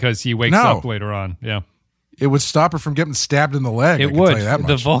kill him because he wakes up later on. Yeah. It would stop her from getting stabbed in the leg. It would. Tell you that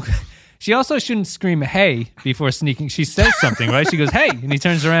much. She also shouldn't scream "hey" before sneaking. She says something, right? She goes "hey," and he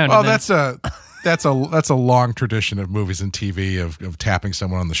turns around. Well, that's a long tradition of movies and TV of tapping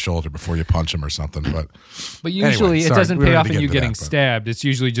someone on the shoulder before you punch them or something. But usually it doesn't pay off in you getting stabbed. It's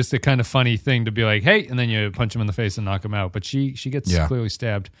usually just a kind of funny thing to be like "hey," and then you punch him in the face and knock him out. But she gets clearly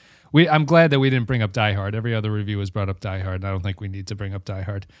stabbed. I'm glad that we didn't bring up Die Hard. Every other review has brought up Die Hard, and I don't think we need to bring up Die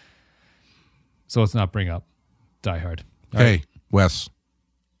Hard. So let's not bring up Die Hard. All right. Wes.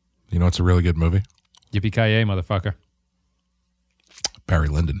 You know it's a really good movie? Yippee-ki-yay, motherfucker. Barry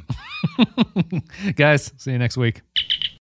Lyndon. Guys, see you next week.